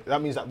team.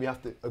 That means that we have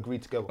to agree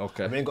together.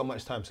 Okay. We ain't got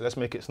much time, so let's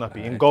make it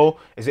snappy. In goal,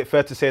 is it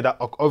fair to say that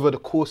over the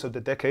course of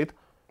the decade,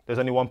 there's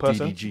only one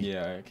person? DDG.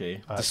 Yeah. Okay.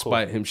 Alright,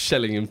 Despite him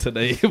shelling him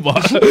today.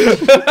 But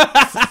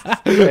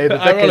cool. Hey, the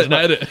ironic, decade's that,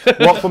 not-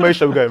 innit? What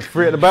formation are we going?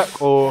 3 at the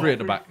back or? 3 at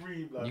the back.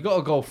 3-3, like, You got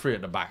to go 3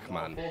 at the back,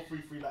 man.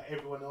 4-3-3 like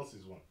everyone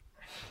else's one.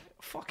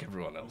 Fuck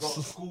everyone Got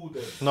else. school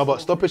there. No,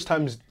 but stoppage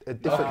time's a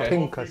different Okay.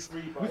 thing. Cause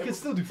 4-3-3, but We can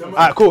still do the 4-3-3.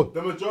 Alright, cool.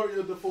 The majority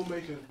of the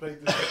formations played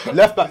this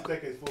Left back. This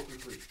decade is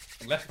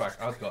 4-3-3. Left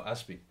back, I've got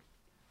Aspie.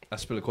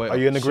 Aspilicueta. Are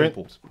you in agreement?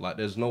 Simple. Like,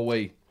 there's no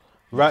way.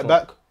 right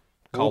back,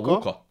 Carl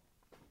Walker.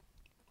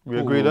 We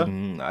agree there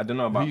I don't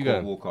know about Who you Cole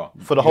going? Walker.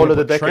 for the whole of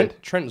the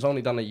decade. Trent's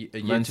only done a year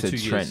Man to said 2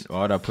 Trent. years.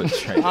 Why would I put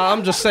Trent?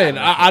 I'm just saying.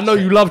 I know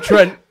you love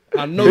Trent.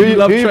 I know Who you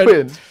love who you Trent.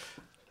 putting?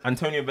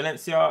 Antonio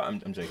Valencia. I'm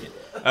joking.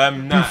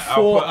 Nah,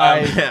 Before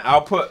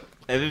I'll put.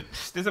 There's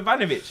a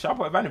Ivanovic. I'll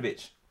put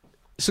Ivanovic.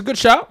 It's a good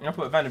shout. I'll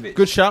put Ivanovic.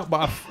 Good shout,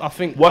 but I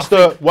think What's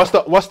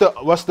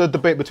the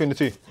debate between the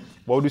two?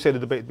 What would you say the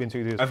debate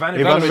between the two is?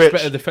 Ivanovic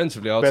better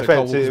defensively. I would say Carl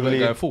Walker's better Defensively.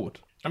 going forward.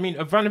 I mean,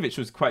 Ivanovic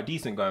was quite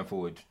decent going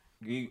forward.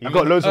 You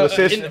got loads of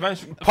assists.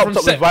 Ivanovic- Popped from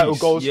up set with vital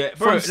piece. goals. Yeah,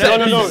 bro, From set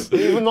No. piece.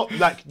 Even not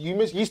like you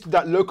used to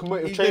that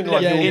locomotive train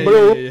like yeah, you yeah,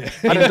 blow, yeah.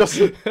 and then just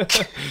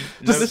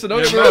Listen, don't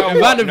no get me wrong.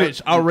 matter what,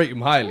 Ivanovic, I'll rate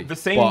him highly. The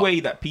same but way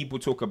that people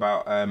talk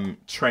about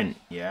Trent,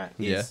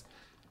 is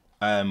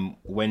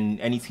when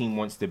any team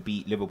wants to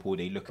beat Liverpool,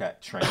 they look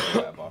at Trent or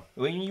whatever.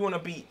 When you want to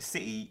beat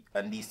City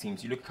and these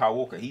teams, you look at Kyle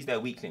Walker. He's their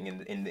weakling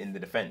in the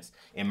defense,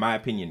 in my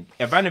opinion.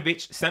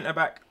 Ivanovic, centre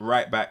back,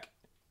 right back,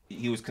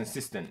 he was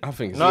consistent. I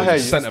think No, hey,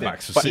 it's centre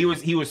backs. But he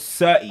was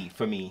 30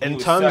 for me. In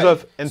terms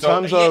of-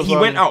 he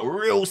went out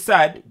real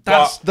sad.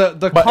 That's but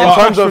the but in car terms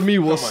crash for of- me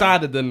was Come on.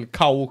 sadder than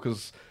Kyle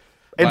Walker's.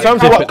 in like,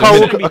 terms of what happen. Kyle It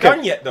Walker. didn't be Okay,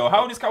 done yet though.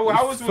 How was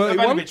 31,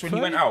 Ivanovic when he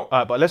went out?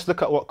 alright, but let's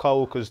look at what Kyle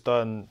Walker's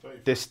done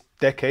this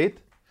decade.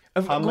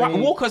 How many-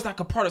 Walker's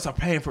like a product of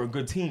playing for a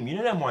good team. You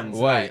know them ones.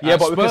 Wait, like, Yeah,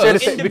 but we can say the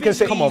Spurs, same. We can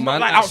say Come on,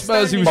 man. Like At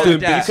Spurs, he was outstanding doing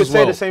like that. bits we as could say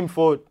well. the same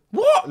for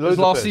What? His loads of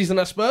last players. season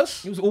at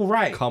Spurs. He was all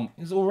right. Come.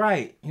 He was all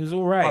right. He was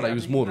all right. Oh, no, he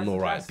was more than all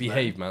right. That's man.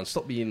 Behave, man.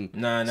 Stop being.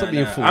 No, Stop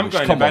being no. foolish. I'm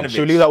going Come on. Ivanovic. Should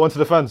we leave that one to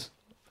the fans?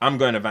 I'm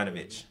going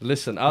Ivanovic.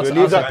 Listen, We'll I'll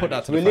leave that- put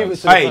that to the we'll leave fans.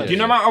 it to the Hey, fans. do you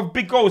know the amount of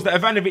big goals that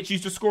Ivanovic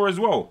used to score as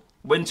well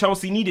when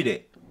Chelsea needed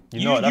it?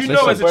 You know, that's-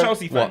 know, as a listen,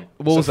 Chelsea fan.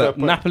 What was It's a that? fair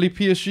point. Napoli,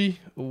 PSG.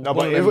 No,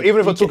 but even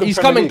if I'm talking he's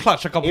Premier come in League.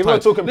 clutch a couple Even if I'm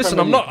times. talking Listen,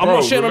 Premier I'm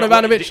not shitting on remember-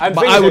 Ivanovic, and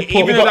but things I that would even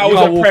Even put though that was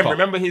Kyle a Prem, Walker.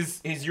 remember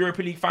his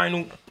Europa League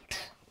final?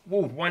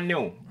 Whoa,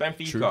 1-0,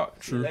 Benfica.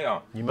 True. Later.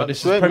 But this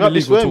is swim, you Premier might be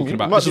League we're swim, talking you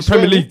about. might This be is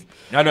Premier swim. League.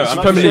 I know. This is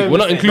I'm Premier saying- League. We're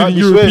not Might including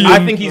be swim. European.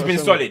 I think he's been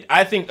solid.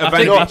 I think I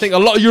Ivanovic. think a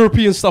lot of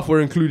European stuff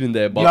we're including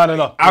there, but No.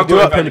 I'll We'll do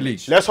go it. Ivanovic. Premier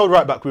League. Let's hold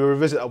right back. We'll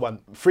revisit that one.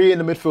 3 in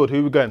the midfield.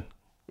 Who we going?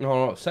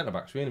 No, centre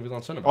backs. We ain't even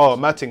on centre backs. Oh,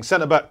 Matting,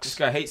 centre This backs.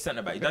 guy hates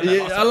centre back. He done that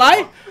Yeah, last a time.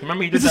 lie?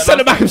 Remember he did He's a that centre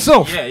last back time?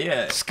 himself.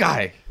 Yeah.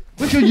 Sky.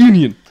 Where's your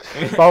union?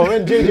 But I'm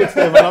in ginger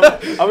today, man.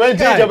 I'm in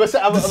ginger. I'm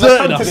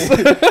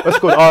What's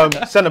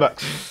called? Centre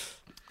backs.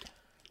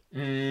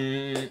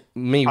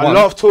 Me, I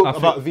love talking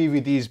about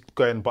VVDs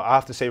going, but I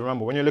have to say,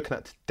 remember, when you're looking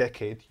at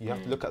decade, you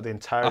have to look at the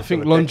entire. I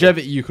think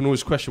longevity you can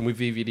always question with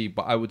VVD,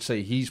 but I would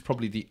say he's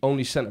probably the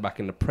only centre back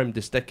in the Prem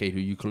this decade who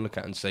you can look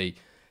at and say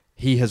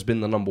he has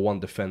been the number one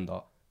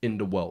defender in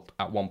the world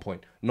at one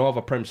point. No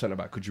other Prem centre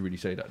back could you really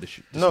say that this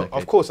No, decade.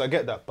 of course I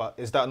get that, but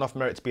is that enough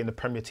merit to be in the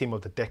Premier team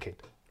of the decade?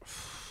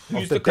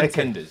 Who's the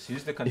contenders?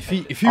 Who's the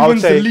contenders? If he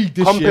wins the league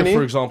this year,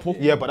 for example.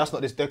 Yeah, but that's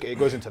not this decade. It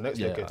goes into next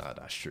decade.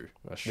 That's true.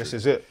 This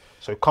is it.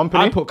 So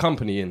Company. I put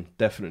Company in,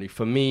 definitely.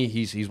 For me,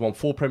 he's won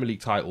 4 Premier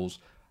League titles.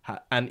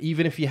 And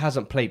even if he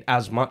hasn't played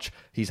as much,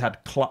 he's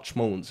had clutch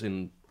moments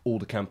in all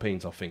the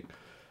campaigns, I think.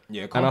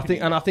 Yeah,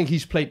 and I think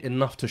he's played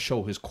enough to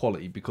show his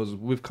quality, because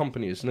with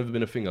Company, it's never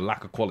been a thing of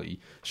lack of quality.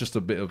 It's just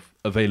a bit of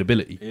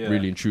availability,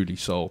 really and truly.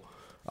 So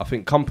I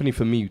think Company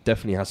for me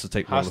definitely has to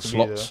take one of the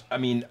slots. I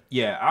mean,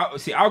 yeah,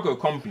 I'll go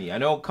Company. I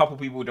know a couple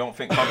people don't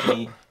think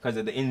Company because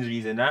of the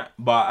injuries and that,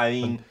 but I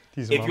mean,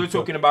 if you're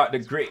talking about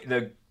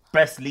the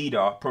best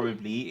leader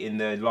probably in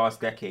the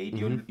last decade,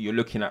 you're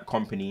looking at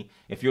Company.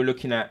 If you're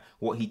looking at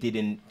what he did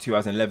in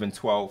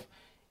 2011-12,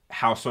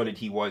 how solid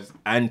he was,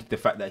 and the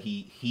fact that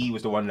he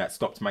was the one that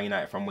stopped Man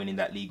United from winning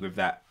that league with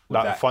that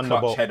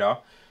clutch header.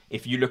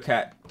 If you look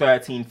at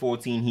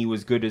 13-14, he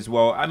was good as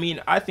well. I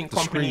mean, I think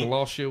Company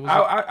last year was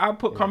I'll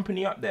put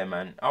Company up there,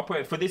 man. I'll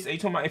put it for this.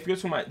 If you're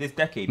talking about this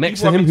decade,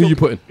 next to him, who you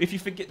putting? If you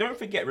forget, don't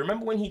forget.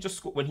 Remember when he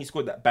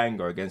scored that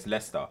banger against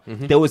Leicester?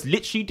 There was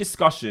literally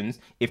discussions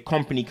if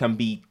Company can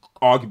be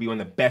arguably one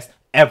of the best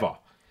ever.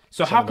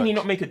 So how can he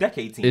not make a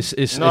decade team? It's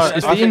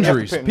the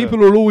injuries. People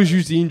will always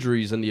use the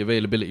injuries and the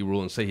availability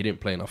rule and say he didn't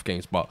play enough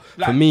games. But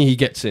for me, he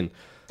gets in.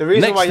 The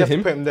reason why you have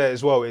to put him there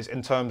as well is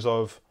in terms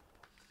of,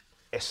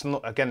 it's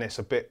not, again, it's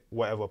a bit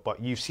whatever,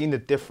 but you've seen the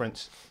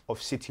difference of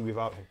City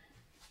without him.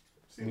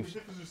 See the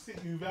difference of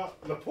City without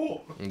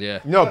Laporte. Yeah.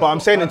 No, but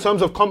I'm saying in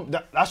terms of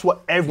that's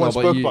what everyone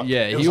spoke about.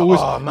 Yeah, you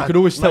could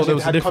always tell there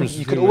was a difference.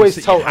 You could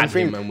always tell, and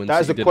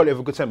that is the quality of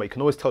a good team. But you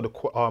can always tell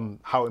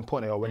how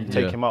important they are when you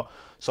take him out.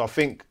 So I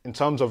think in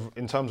terms of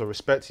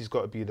respect, he's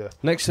got to be there.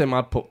 Next to him,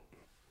 I'd put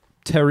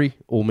Terry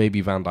or maybe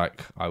Van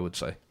Dijk. I would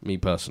say, me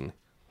personally.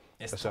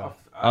 It's tough.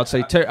 I'd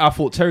say Terry. I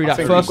thought Terry that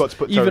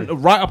first, even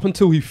right up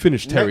until he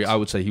finished Terry, I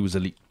would say he was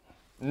elite.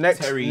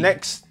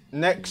 Next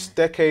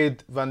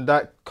decade, Van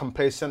Dijk can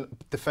play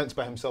defense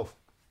by himself,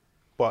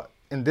 but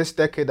in this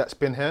decade that's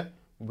been here,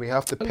 we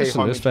have to pay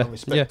homage and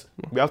respect.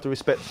 Yeah. We have to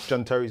respect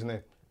John Terry's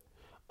name.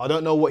 I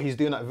don't know what he's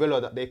doing at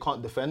Villa that they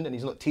can't defend, and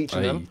he's not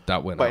teaching them.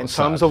 But in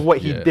terms of what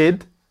he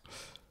did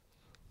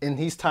in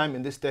his time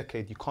in this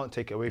decade, you can't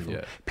take it away from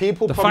him.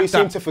 People probably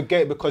seem to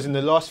forget because in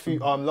the last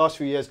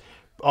few years,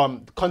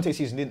 Conte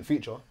season didn't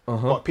feature,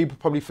 but people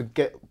probably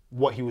forget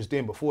what he was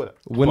doing before that.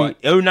 When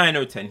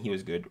 09-10, he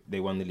was good. They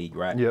won the league,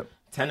 right? Yep.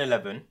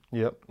 10-11.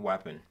 Yep. What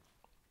happened?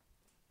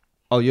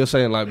 Oh, you're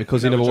saying like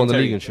because he never won the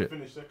league and shit.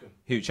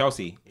 Who?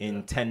 Chelsea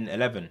in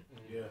 10-11.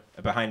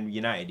 Behind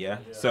United, yeah?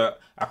 So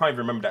I can't even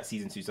remember that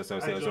season too, so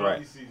I'll say it was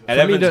alright.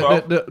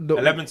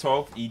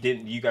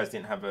 11-12, you guys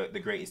didn't have the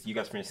greatest. You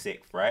guys finished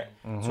 6th, right?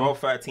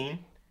 12-13,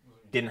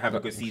 didn't have a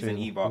good season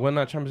either. When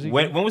that Champions League?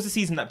 When was the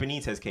season that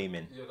Benitez came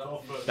in?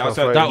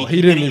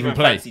 He didn't even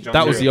play.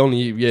 That was the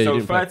only so he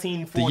didn't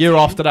 13, 14, the year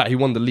after that, he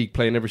won the league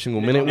playing every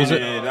single minute, was it?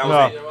 That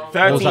was it.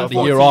 13, was that the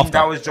 14, year after?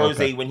 that was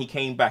Jose when he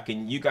came back,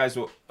 and you guys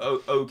were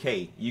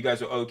okay.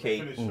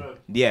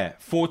 Yeah,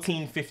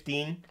 14,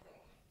 15,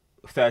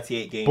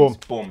 38 games.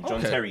 Boom.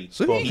 John Terry.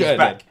 So he's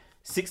back.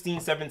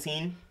 16,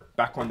 17.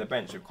 Back on the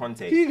bench with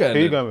Conte. Who you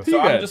going with? So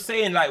I'm just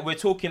saying, like, we're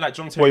talking like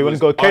John Terry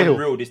was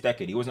unreal this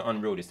decade. He wasn't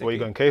unreal this decade. What are you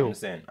going, Cahill? I'm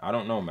saying, I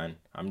don't know, man.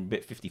 I'm a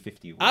bit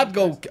 50-50. I'd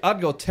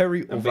go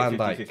Terry or Van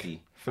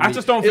Dijk. I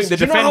just don't think the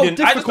defenders.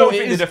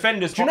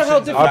 Do you know how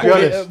difficult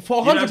it is?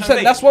 For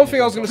 100%, that's one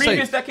thing I was going to say.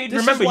 Previous decade,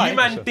 remember, you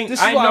man think.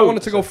 This is why I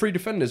wanted to go 3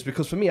 defenders,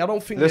 because for me, I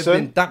don't think there's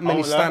been that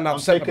many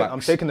standout centre backs. I'm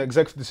taking the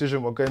executive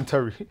decision. We're going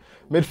Terry.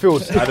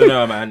 Midfield. I don't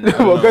know, man.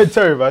 We're going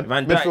Terry,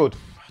 man. Midfield.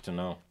 I don't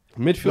know.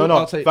 Midfield.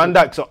 No, Van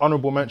Dijk's an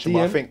honourable mention,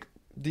 but I think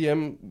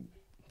DM.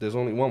 There's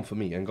only one for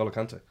me, N'Golo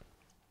Kante.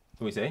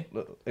 What we say?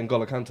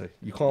 N'Golo Kante.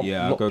 You can't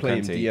not play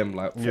him DM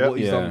like for what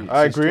he's done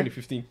I since agree.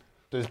 2015.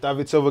 Does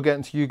David Silva get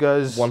into you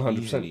guys?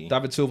 100%.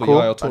 David Silva, Cool.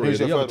 Yaya Toure,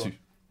 the other two.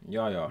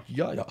 Yeah.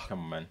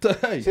 Come on,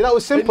 man. See, that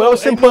was simple. That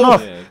was simple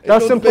enough. That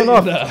was simple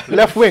enough.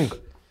 Left wing.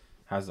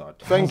 Hazard.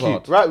 Thank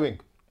you. Right wing.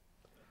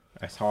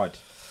 It's hard.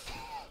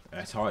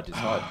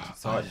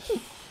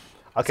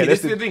 Okay, See,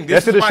 let's this do is the thing.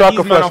 let's do the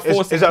striker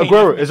first. Is it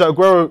Aguero? Is it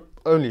Aguero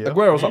only? Yeah?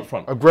 Aguero's up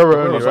front. Aguero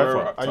only, Aguero's right?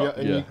 up top.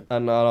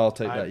 And I'll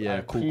take that. Yeah,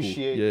 I cool.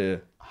 appreciate Yeah.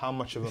 how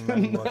much of a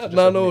man you are.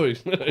 No.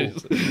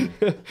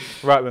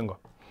 Right winger.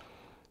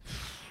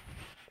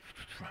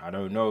 I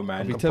don't know,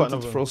 man. Be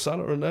tempted to throw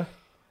Salah in there.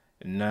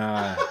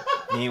 Nah,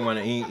 he ain't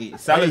wanna.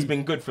 Salah's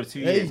been good for 2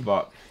 years,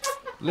 but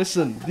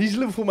listen, these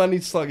Liverpool man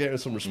need to start getting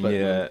some respect.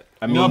 yeah, Man.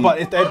 I mean, No,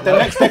 but the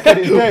next decade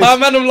is theirs. My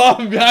man, I'm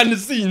laughing behind the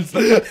scenes.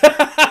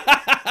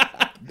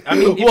 I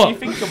mean, if you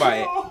think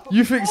about it,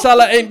 You think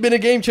Salah ain't been a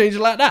game changer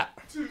like that?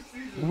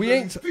 We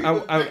ain't.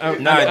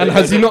 And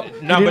has he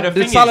not? No, but the did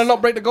thing Salah is-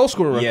 not break the goal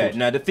scoring record? Yeah,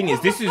 no, the thing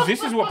is, this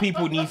is what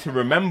people need to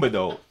remember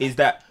though, is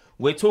that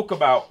we talk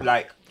about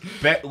like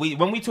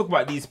when we talk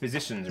about these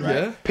positions, right?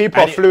 Yeah.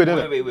 People are fluid,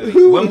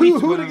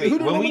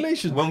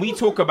 innit? When we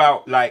talk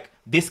about like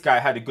this guy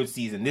had a good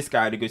season, this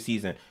guy had a good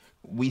season,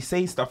 we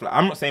say stuff like,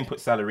 I'm not saying put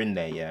Salah in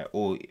there, yeah,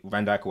 or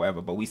Van Dijk or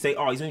whatever, but we say,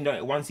 oh, he's only done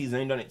it one season,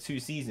 only done it 2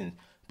 seasons.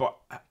 But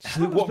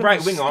what been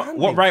right winger?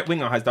 outstanding. What right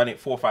winger has done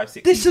it 4, 5,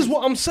 6? This seasons? is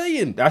what I'm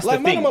saying. That's like,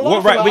 the man, thing. I'm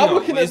What laughing, right like, winger? I'm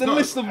looking at It's the not-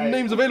 list of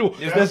names available.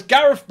 It's There's not-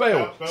 Gareth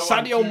Bale,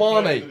 Sadio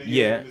Mane.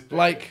 Yeah.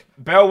 Like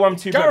Bell won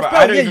 2, Gareth but Bale,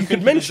 I don't yeah, even you think could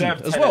he mention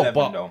deserved as 10, well, 11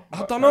 but though, I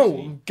but don't know.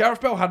 personally.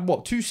 Gareth Bale had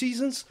what, 2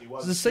 seasons?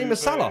 It's the same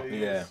as Salah.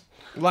 Yeah.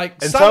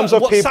 Like In Salah, terms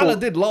of what people- Salah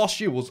did last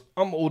year was,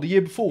 or the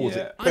year before, was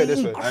Yeah. it Put it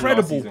this way.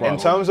 incredible, season. bro. In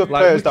terms of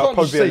Like, players we that can't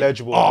probably just be say,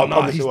 eligible, Oh I'll no,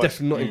 probably he's say what?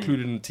 definitely not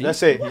included in the team. Let's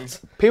say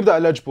people that are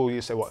eligible.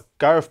 You say what?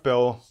 Gareth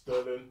Bale,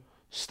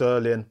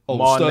 Sterling, Oh,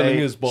 Mane, Sterling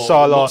is, but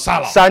Salah, not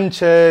Salah.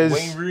 Sanchez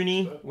Wayne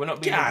Rooney. We're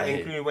not being Yeah.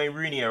 including Wayne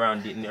Rooney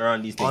around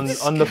these on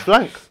things. on the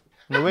flank,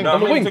 on the wing. No, I'm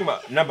the not wing. talking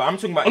about. No, but I'm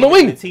talking about On the even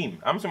in wing. the team.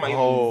 I'm talking about Oh,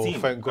 even in the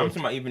team. thank I'm God. talking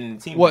about even in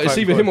the team. What, it's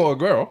Thank either God. him or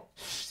Aguero?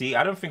 See,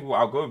 I don't think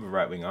I'll go with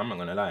right winger. I'm not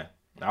gonna lie.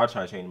 I'll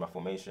try to change my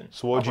formation.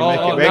 So what do you Oh, make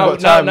oh, it? We ain't now- got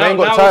time. now- We ain't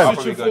got now time.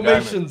 we're switching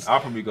formations. I'll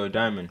probably go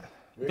diamond.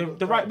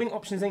 The right wing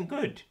options ain't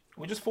good.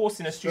 We're just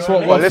forcing a stupid So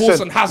name. what, Well, forcing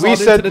listen, Hazard we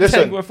into said, the listen,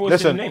 10? We're forcing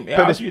listen. the name. Yeah,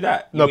 put I'll this- do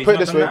that. No, He's put it not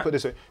this done way. that. Put it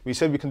this way. We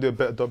said we can do a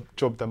better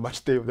job than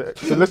Match Day with it.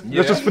 So let's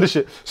just finish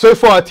it. So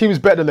far, our team is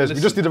better than us. We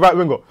just need the right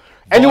winger.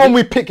 Anyone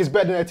we pick is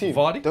better than our team.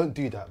 Vardy? Don't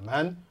do that,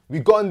 man. We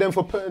got on them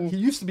for putting. He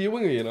used to be a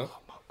winger, you know.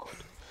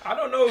 I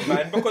don't know,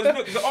 man, because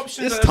look, the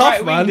options It's at the tough,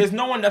 right wing, man. there's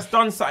no one that's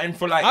done something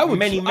for like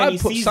many I'd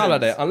put seasons. Salah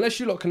there, unless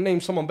you lot can name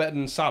someone better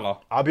than Salah.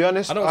 I'll be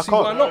honest. I don't see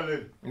can't. why not.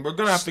 We're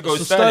gonna have to go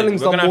So Sterling.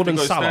 Sterling's We're done gonna more have to than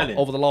go Salah Sterling.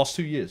 over the last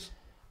 2 years.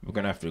 We're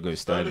gonna have to go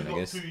Sterling, I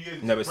guess. 2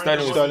 years. No, but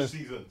Sterling. Sterling.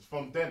 Seasons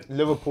from then.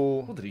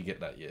 Liverpool. What did he get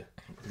that year?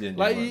 didn't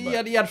Like do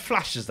much, he had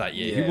flashes that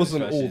year. Yeah, he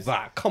wasn't all flashes.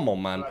 that. Come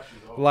on, man. Flashes,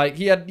 oh. Like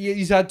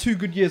he's had 2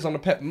 good years on the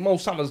Pep. Mo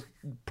Salah's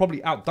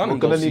probably outdone We're him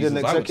gonna those need an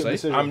seasons, I would executive say.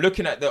 decision. I'm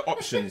looking at the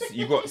options.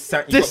 You got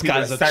This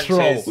guy's a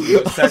Sanchez, troll.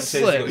 you got Sanchez,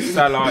 I you got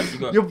Salah, you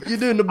got. You're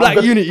doing the black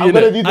gonna- unity, I'm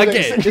gonna innit? need I the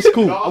get it. next- It's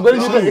cool. I'm gonna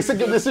need an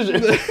executive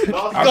decision.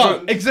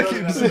 Go,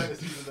 executive decision.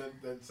 Season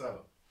than Salah.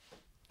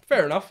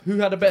 Fair enough. Who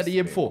had a better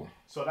year before?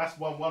 So that's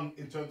 1-1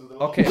 in terms of the.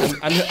 Okay,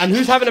 and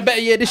who's having a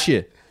better year this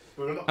year?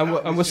 But we're not And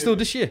counting we're still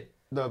this year.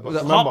 No, but Was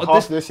it remember,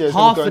 half this year is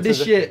gonna half go of into this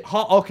the- year.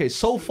 Okay,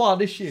 so far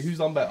this year, who's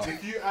done better?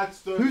 If you add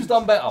Sterling, Who's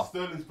done better?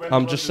 Sterling's Brendan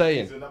I'm just Rodgers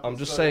saying. season, that I'm puts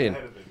just Sterling saying.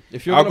 ahead of him.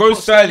 If you're I'll gonna go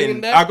put Sterling in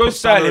Sterling. there, I'll go put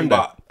Salah in Sterling, there.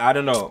 but I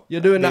don't know.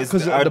 You're doing that There's-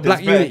 'cause of the there's black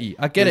better- unity.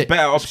 I get there's it.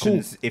 better It's cool.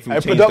 options if we Hey,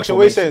 change production, the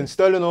what are you formation. saying?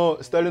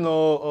 Sterling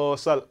or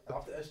Salah?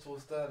 After Edge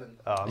towards Sterling.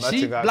 Ah, man,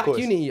 See, think I black caught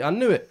it. unity. I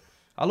knew it.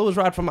 I'll always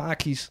ride for my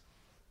Akis.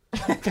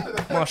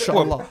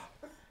 Mashallah.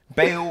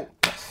 Bale.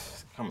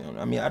 Come on,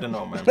 I mean, I don't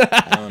know, man.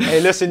 I don't know.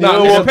 Hey, listen, you Nah,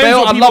 know listen, what?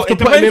 Bale, I'd love to it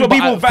put him depends in, what but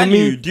people for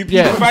value. me- Do people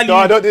yeah. value? No,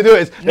 I don't do it.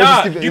 Let's Nah,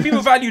 just keep it- do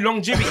people value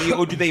longevity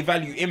or do they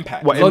value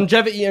impact? What,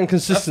 Longevity and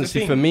consistency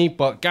thing. for me,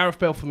 but Gareth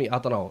Bale for me, I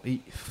don't know.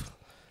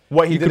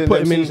 what he You did could in put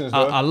them him in. seasons,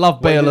 though. I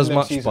love What he Bale did as in them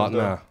much, seasons, but though.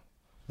 nah.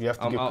 You have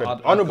to I'm- give I'd-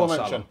 credit. I'd Honorable go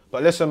mention. Salah.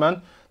 But listen,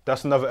 man,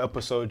 that's another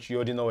episode. You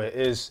already know what it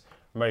is.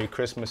 Merry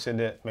Christmas in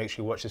it. Make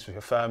sure you watch this with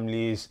your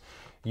families.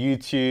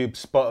 YouTube,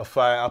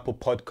 Spotify, Apple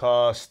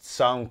Podcasts,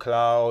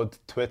 SoundCloud,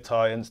 Twitter,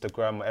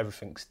 Instagram,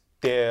 everything's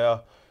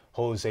there.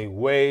 Jose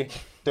Way.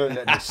 Don't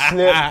let this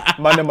slip.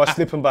 Man, them are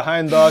slipping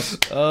behind us.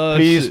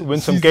 Please shit. win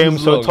some Season's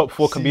games so long. top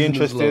 4 can be Season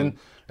is interesting. long.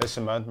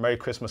 Listen, man, Merry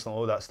Christmas and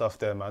all that stuff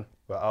there, man.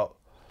 We're out.